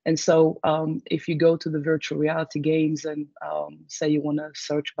 And so if you go to the virtual reality games and say you want to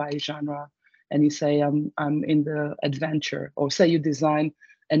search by genre, and you say I'm in the adventure, or say you design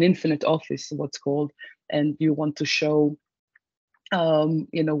an infinite office, what's called, and you want to show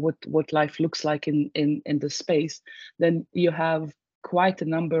you know what life looks like in the space, then you have quite a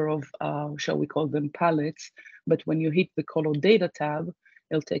number of shall we call them palettes. But when you hit the color data tab,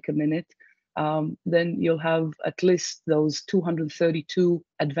 it'll take a minute, then you'll have at least those 232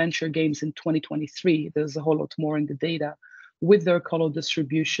 adventure games in 2023. There's a whole lot more in the data with their color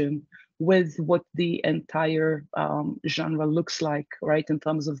distribution, with what the entire genre looks like, right, in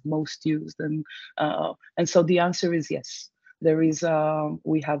terms of most used. And so the answer is yes. There is,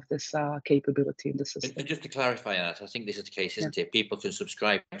 we have this capability in the system. And just to clarify, Anat, I think this is the case, isn't it? People can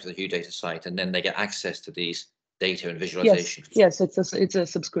subscribe to the Hue data site, and then they get access to these data and visualizations. Yes, it's a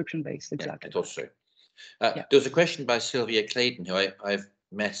subscription based, exactly. Yeah, I thought so. There was a question by Sylvia Clayton, who I've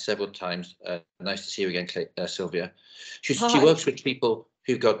met several times. Nice to see you again, Sylvia. She works with people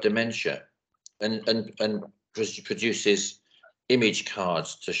who've got dementia, and produces image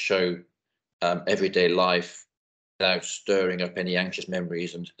cards to show everyday life without stirring up any anxious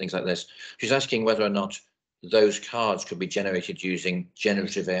memories and things like this. She's asking whether or not those cards could be generated using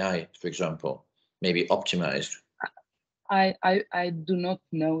generative AI, for example, maybe optimized. I do not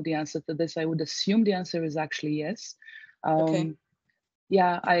know the answer to this. I would assume the answer is actually yes. Okay.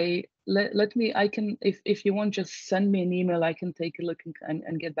 Yeah, I can, if you want, just send me an email. I can take a look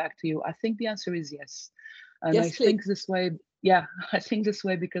and get back to you. I think the answer is yes. And yes, I think this way, yeah, I think this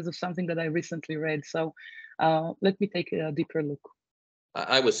way because of something that I recently read. So let me take a deeper look.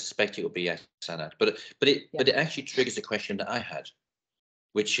 I would suspect it would be yes, Anat, but it actually triggers a question that I had,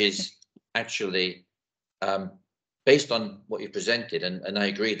 which is actually based on what you presented, and I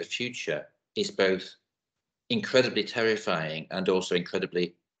agree, the future is both incredibly terrifying and also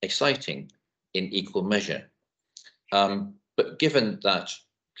incredibly exciting in equal measure. But given that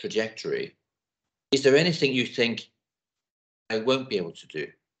trajectory, is there anything you think I won't be able to do?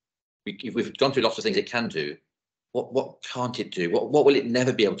 We've gone through lots of things it can do. What can't it do? What will it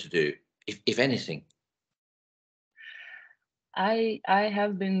never be able to do, if anything? I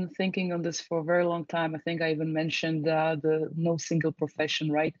have been thinking on this for a very long time. I think I even mentioned the no single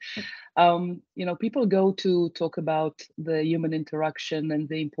profession, right? People go to talk about the human interaction and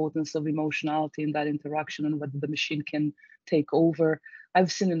the importance of emotionality in that interaction and whether the machine can take over.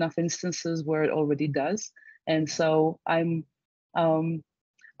 I've seen enough instances where it already does, and so um,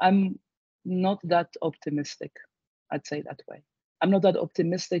 I'm not that optimistic. I'd say that way. I'm not that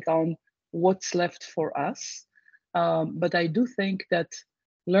optimistic on what's left for us, but I do think that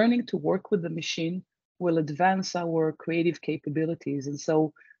learning to work with the machine will advance our creative capabilities, and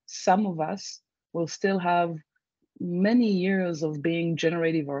so some of us will still have many years of being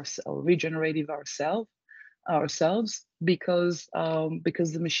generative or regenerative ourselves because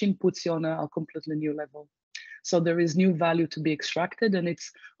the machine puts you on a completely new level. So there is new value to be extracted, and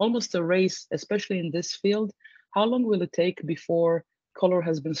it's almost a race, especially in this field. How long will it take before color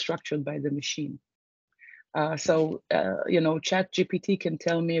has been structured by the machine? Chat GPT can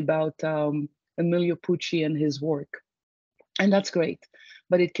tell me about Emilio Pucci and his work, and that's great,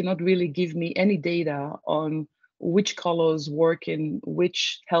 but it cannot really give me any data on which colors work in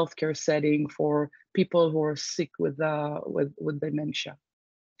which healthcare setting for people who are sick with dementia,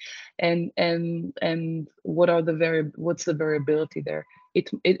 and what's the variability there.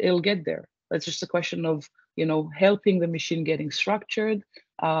 It'll get there. It's just a question of helping the machine getting structured,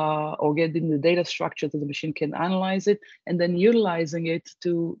 or getting the data structured so the machine can analyze it, and then utilizing it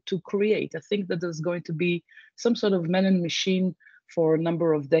to create. I think that there's going to be some sort of man and machine for a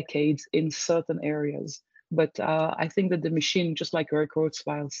number of decades in certain areas, but I think that the machine, just like Eric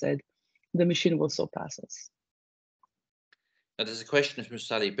Kurzweil said, the machine will surpass us. Now, there's a question from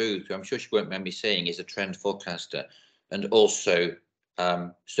Sally Booth, who I'm sure she won't mind me saying is a trend forecaster and also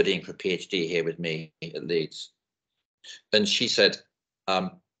studying for a PhD here with me at Leeds. And she said,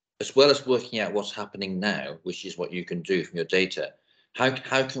 as well as working out what's happening now, which is what you can do from your data, how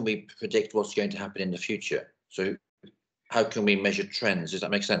can we predict what's going to happen in the future? So how can we measure trends? Does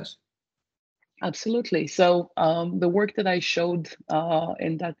that make sense? Absolutely. So the work that I showed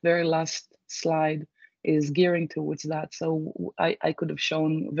in that very last slide is gearing towards that. So I could have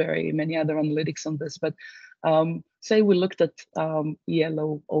shown very many other analytics on this, but say we looked at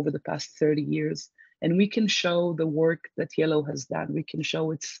yellow over the past 30 years, and we can show the work that yellow has done. We can show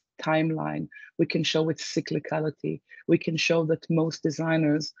its timeline. We can show its cyclicality. We can show that most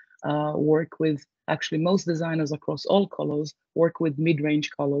designers most designers across all colors work with mid-range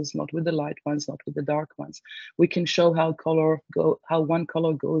colors, not with the light ones, not with the dark ones. We can show how one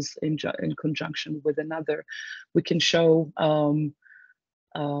color goes in conjunction with another. We can show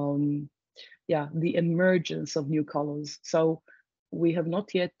the emergence of new colors. So we have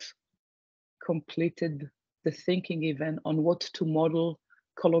not yet completed the thinking even on what to model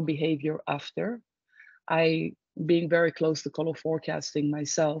color behavior after. Being very close to color forecasting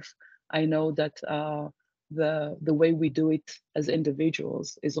myself, I know that the way we do it as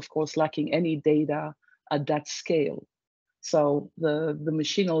individuals is, of course, lacking any data at that scale. So the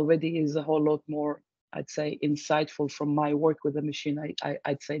machine already is a whole lot more, I'd say, insightful from my work with the machine.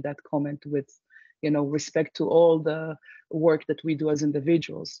 I'd say that comment with, respect to all the work that we do as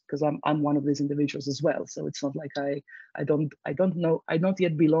individuals, because I'm one of these individuals as well. So it's not like I don't know, I don't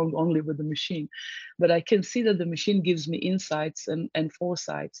yet belong only with the machine, but I can see that the machine gives me insights and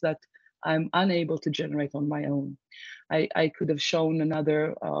foresights that I'm unable to generate on my own. I could have shown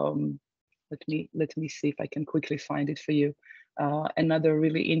another, let me see if I can quickly find it for you. Another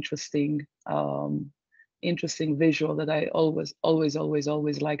really interesting visual that I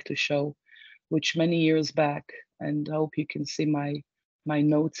always like to show, which many years back, and I hope you can see my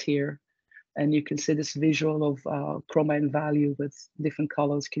notes here, and you can see this visual of chroma and value with different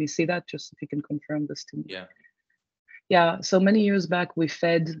colors. Can you see that? Just if you can confirm this to me. Yeah. Yeah, so many years back, we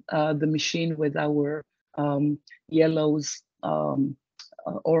fed the machine with our yellows,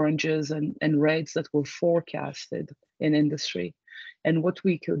 oranges, and reds that were forecasted in industry. And what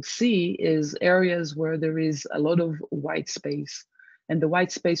we could see is areas where there is a lot of white space. And the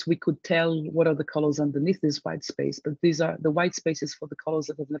white space, we could tell what are the colors underneath this white space, but these are the white spaces for the colors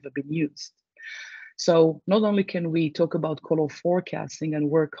that have never been used. So not only can we talk about color forecasting and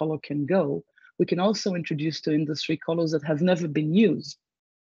where color can go, we can also introduce to industry colors that have never been used.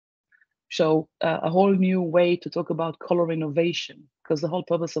 So a whole new way to talk about color innovation, because the whole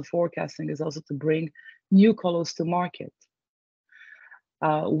purpose of forecasting is also to bring new colors to market.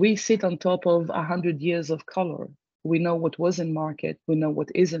 We sit on top of 100 years of color. We know what was in market, we know what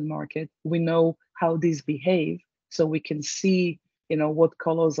is in market, we know how these behave, so we can see, what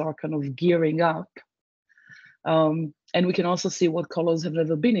colors are kind of gearing up. And we can also see what colors have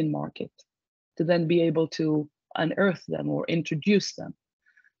never been in market to then be able to unearth them or introduce them.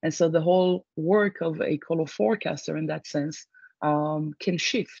 And so the whole work of a color forecaster in that sense can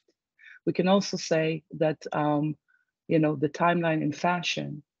shift. We can also say that the timeline in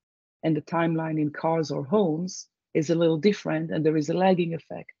fashion and the timeline in cars or homes is a little different, and there is a lagging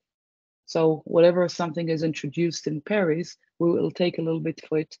effect. So whatever something is introduced in Paris, we will take a little bit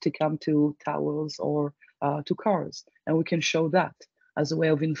for it to come to towels or to cars. And we can show that as a way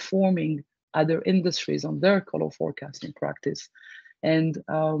of informing other industries on their color forecasting practice. And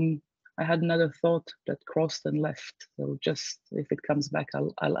I had another thought that crossed and left. So just if it comes back,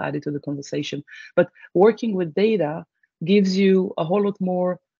 I'll add it to the conversation. But working with data gives you a whole lot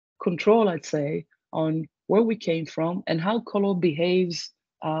more control, I'd say, on where we came from and how color behaves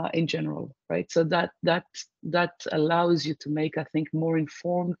in general, right? So that allows you to make, I think, more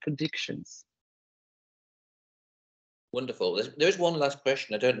informed predictions. Wonderful. There is one last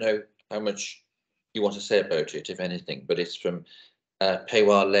question. I don't know how much you want to say about it, if anything, but it's from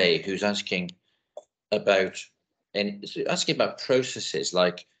Pewar Lay, who's asking about processes,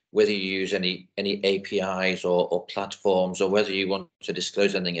 like whether you use any APIs or platforms, or whether you want to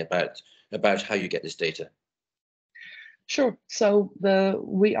disclose anything about how you get this data. Sure. So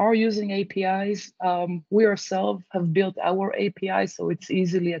we are using APIs. We ourselves have built our API, so it's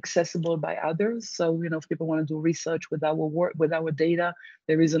easily accessible by others. So if people want to do research with our work, with our data,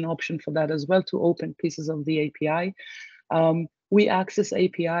 there is an option for that as well, to open pieces of the API. We access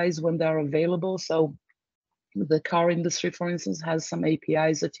APIs when they're available. So the car industry, for instance, has some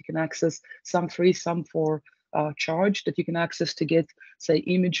APIs that you can access, some free, some for charge, that you can access to get, say,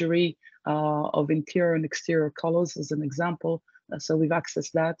 imagery of interior and exterior colors, as an example. So we've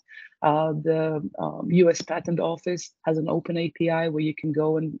accessed that. The US Patent Office has an open API where you can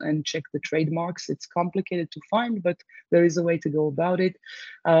go and check the trademarks. It's complicated to find, but there is a way to go about it.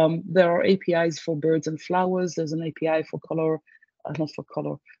 There are APIs for birds and flowers. There's an API for color, not for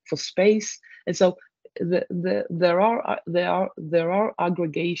color, for space. And so there are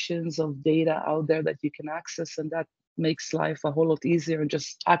aggregations of data out there that you can access, and that makes life a whole lot easier,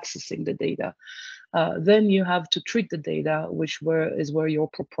 just accessing the data. Then you have to treat the data, is where your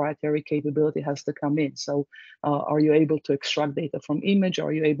proprietary capability has to come in. So are you able to extract data from image?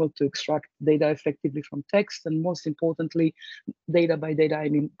 Are you able to extract data effectively from text? And most importantly, data by data, I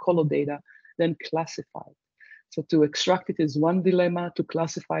mean color data, then classify it. So to extract it is one dilemma, to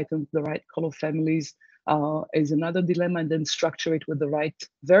classify it into the right color families is another dilemma, and then structure it with the right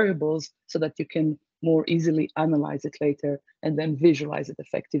variables so that you can more easily analyze it later and then visualize it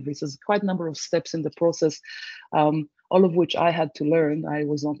effectively. So there's quite a number of steps in the process, all of which I had to learn. I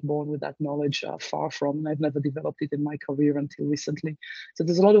was not born with that knowledge, far from, and I've never developed it in my career until recently. So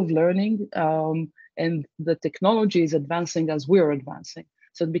there's a lot of learning, and the technology is advancing as we're advancing.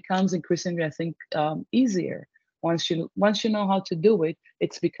 So it becomes increasingly, I think, easier. Once you know how to do it,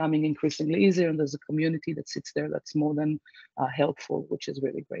 it's becoming increasingly easier, and there's a community that sits there that's more than helpful, which is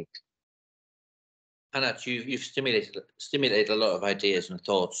really great. Anat, you've stimulated a lot of ideas and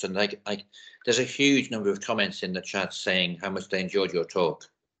thoughts, and there's a huge number of comments in the chat saying how much they enjoyed your talk.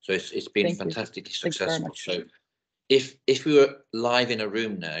 So it's been fantastically successful. So if we were live in a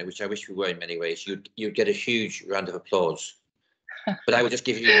room now, which I wish we were in many ways, you'd get a huge round of applause. But I would just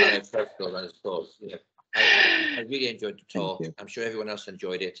give you my personal round of applause. Yeah. I really enjoyed the talk. I'm sure everyone else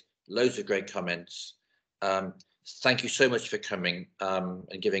enjoyed it. Loads of great comments. Thank you so much for coming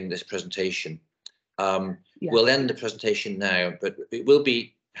and giving this presentation. We'll end the presentation now, but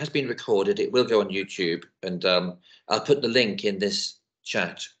it has been recorded. It will go on YouTube, and I'll put the link in this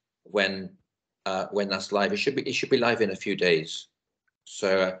chat when that's live. It should be live in a few days.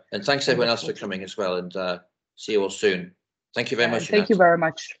 So and thanks everyone else for coming as well, and see you all soon. Thank you very much. Thank you very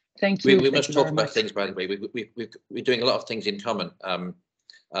much. Thank you. We must talk about things, by the way. We're doing a lot of things in common,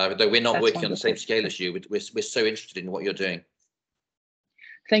 though we're not working on the same scale as you. We're so interested in what you're doing.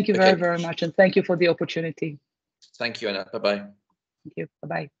 Thank you very much, and thank you for the opportunity. Thank you, Anna. Bye-bye. Thank you.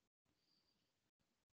 Bye-bye.